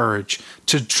the courage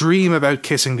to dream about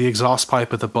kissing the exhaust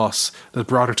pipe of the bus that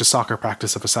brought her to soccer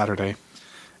practice of a Saturday.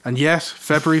 And yet,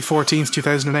 February 14th,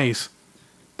 2008,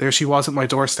 there she was at my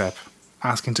doorstep,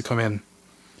 asking to come in.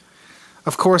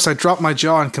 Of course, I dropped my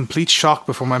jaw in complete shock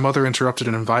before my mother interrupted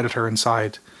and invited her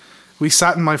inside. We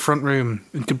sat in my front room,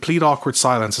 in complete awkward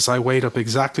silence as I weighed up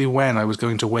exactly when I was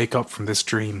going to wake up from this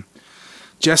dream.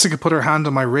 Jessica put her hand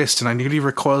on my wrist and I nearly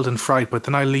recoiled in fright, but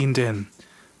then I leaned in.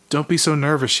 "Don't be so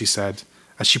nervous," she said,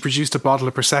 as she produced a bottle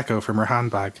of Prosecco from her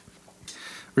handbag.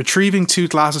 Retrieving 2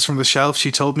 glasses from the shelf,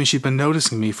 she told me she'd been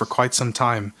noticing me for quite some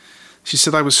time. She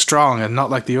said I was strong and not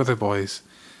like the other boys.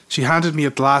 She handed me a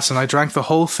glass and I drank the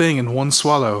whole thing in one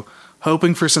swallow,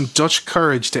 hoping for some Dutch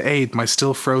courage to aid my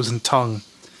still frozen tongue.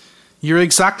 "You're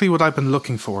exactly what I've been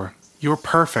looking for. You're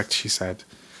perfect," she said,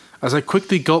 as I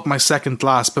quickly gulped my second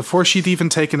glass before she'd even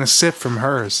taken a sip from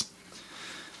hers.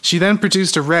 She then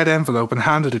produced a red envelope and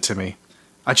handed it to me.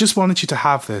 "I just wanted you to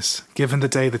have this, given the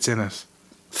day that's in it."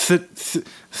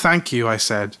 Thank you," I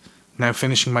said, now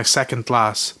finishing my second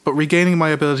glass, but regaining my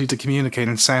ability to communicate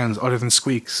in sounds other than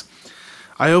squeaks.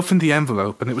 I opened the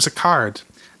envelope, and it was a card.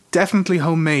 Definitely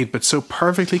homemade, but so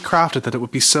perfectly crafted that it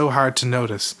would be so hard to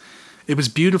notice. It was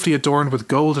beautifully adorned with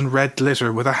gold and red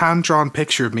glitter, with a hand-drawn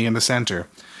picture of me in the centre,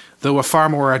 though a far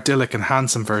more idyllic and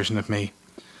handsome version of me.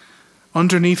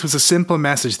 Underneath was a simple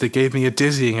message that gave me a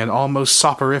dizzying and almost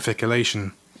soporific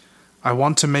elation. "I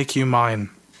want to make you mine."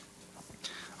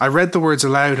 I read the words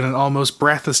aloud in an almost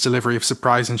breathless delivery of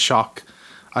surprise and shock.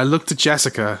 I looked at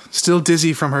Jessica, still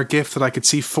dizzy from her gift that I could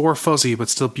see 4 fuzzy but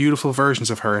still beautiful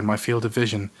versions of her in my field of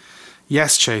vision.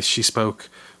 "Yes, Chase," she spoke,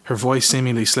 her voice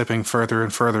seemingly slipping further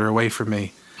and further away from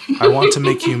me. "I want to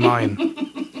make you mine."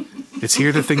 It's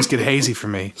here that things get hazy for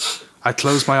me. I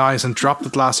closed my eyes and dropped the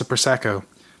glass of Prosecco,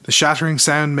 the shattering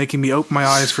sound making me open my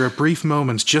eyes for a brief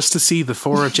moment just to see the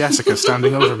 4 of Jessica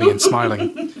standing over me and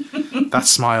smiling. That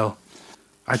smile.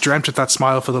 I dreamt of that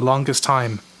smile for the longest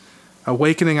time,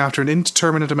 awakening after an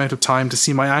indeterminate amount of time to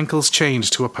see my ankles chained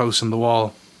to a post in the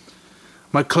wall.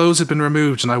 My clothes had been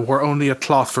removed and I wore only a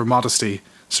cloth for modesty,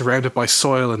 surrounded by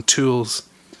soil and tools.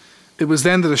 It was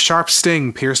then that a sharp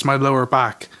sting pierced my lower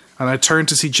back, and I turned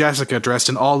to see Jessica dressed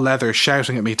in all leather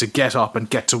shouting at me to get up and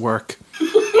get to work.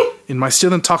 In my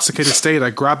still intoxicated state, I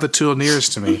grabbed the tool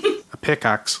nearest to me, a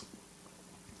pickaxe.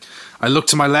 I looked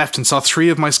to my left and saw 3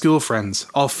 of my school friends,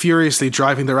 all furiously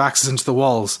driving their axes into the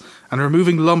walls and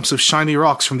removing lumps of shiny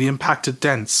rocks from the impacted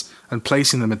dents and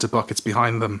placing them into buckets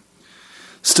behind them.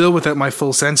 Still without my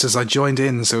full senses, I joined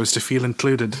in so as to feel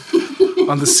included.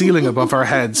 On the ceiling above our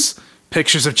heads,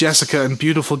 Pictures of Jessica in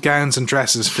beautiful gowns and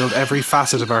dresses filled every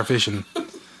facet of our vision.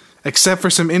 Except for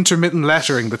some intermittent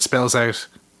lettering that spells out,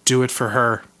 "Do it for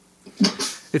her."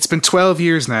 It's been 12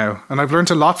 years now, and I've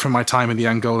learnt a lot from my time in the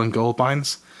Angolan gold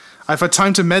mines. I've had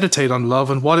time to meditate on love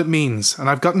and what it means, and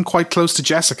I've gotten quite close to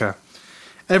Jessica.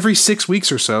 Every 6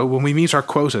 weeks or so, when we meet our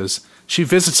quotas, she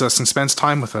visits us and spends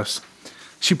time with us.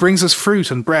 She brings us fruit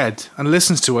and bread, and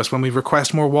listens to us when we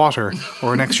request more water,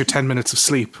 or an extra 10 minutes of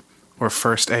sleep, or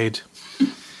first aid.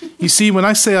 You see, when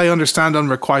I say I understand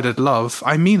unrequited love,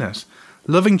 I mean it.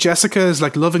 Loving Jessica is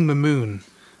like loving the moon.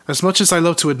 As much as I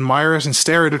love to admire it and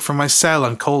stare at it from my cell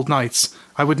on cold nights,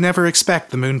 I would never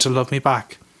expect the moon to love me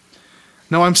back.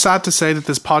 Now, I'm sad to say that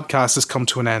this podcast has come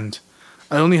to an end.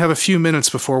 I only have a few minutes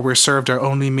before we're served our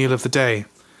only meal of the day.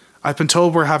 I've been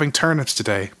told we're having turnips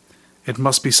today. It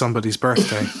must be somebody's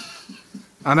birthday.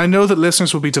 And I know that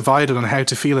listeners will be divided on how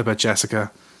to feel about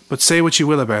Jessica, but say what you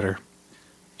will about her.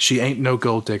 She ain't no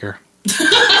gold digger.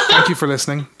 Thank you for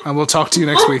listening, and we'll talk to you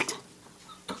next week.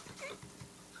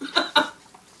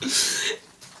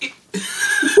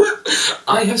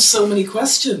 I have so many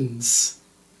questions.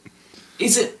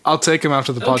 Is it... I'll take him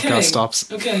after the podcast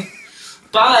stops. Okay.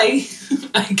 Bye.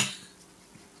 Bye.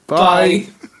 Bye.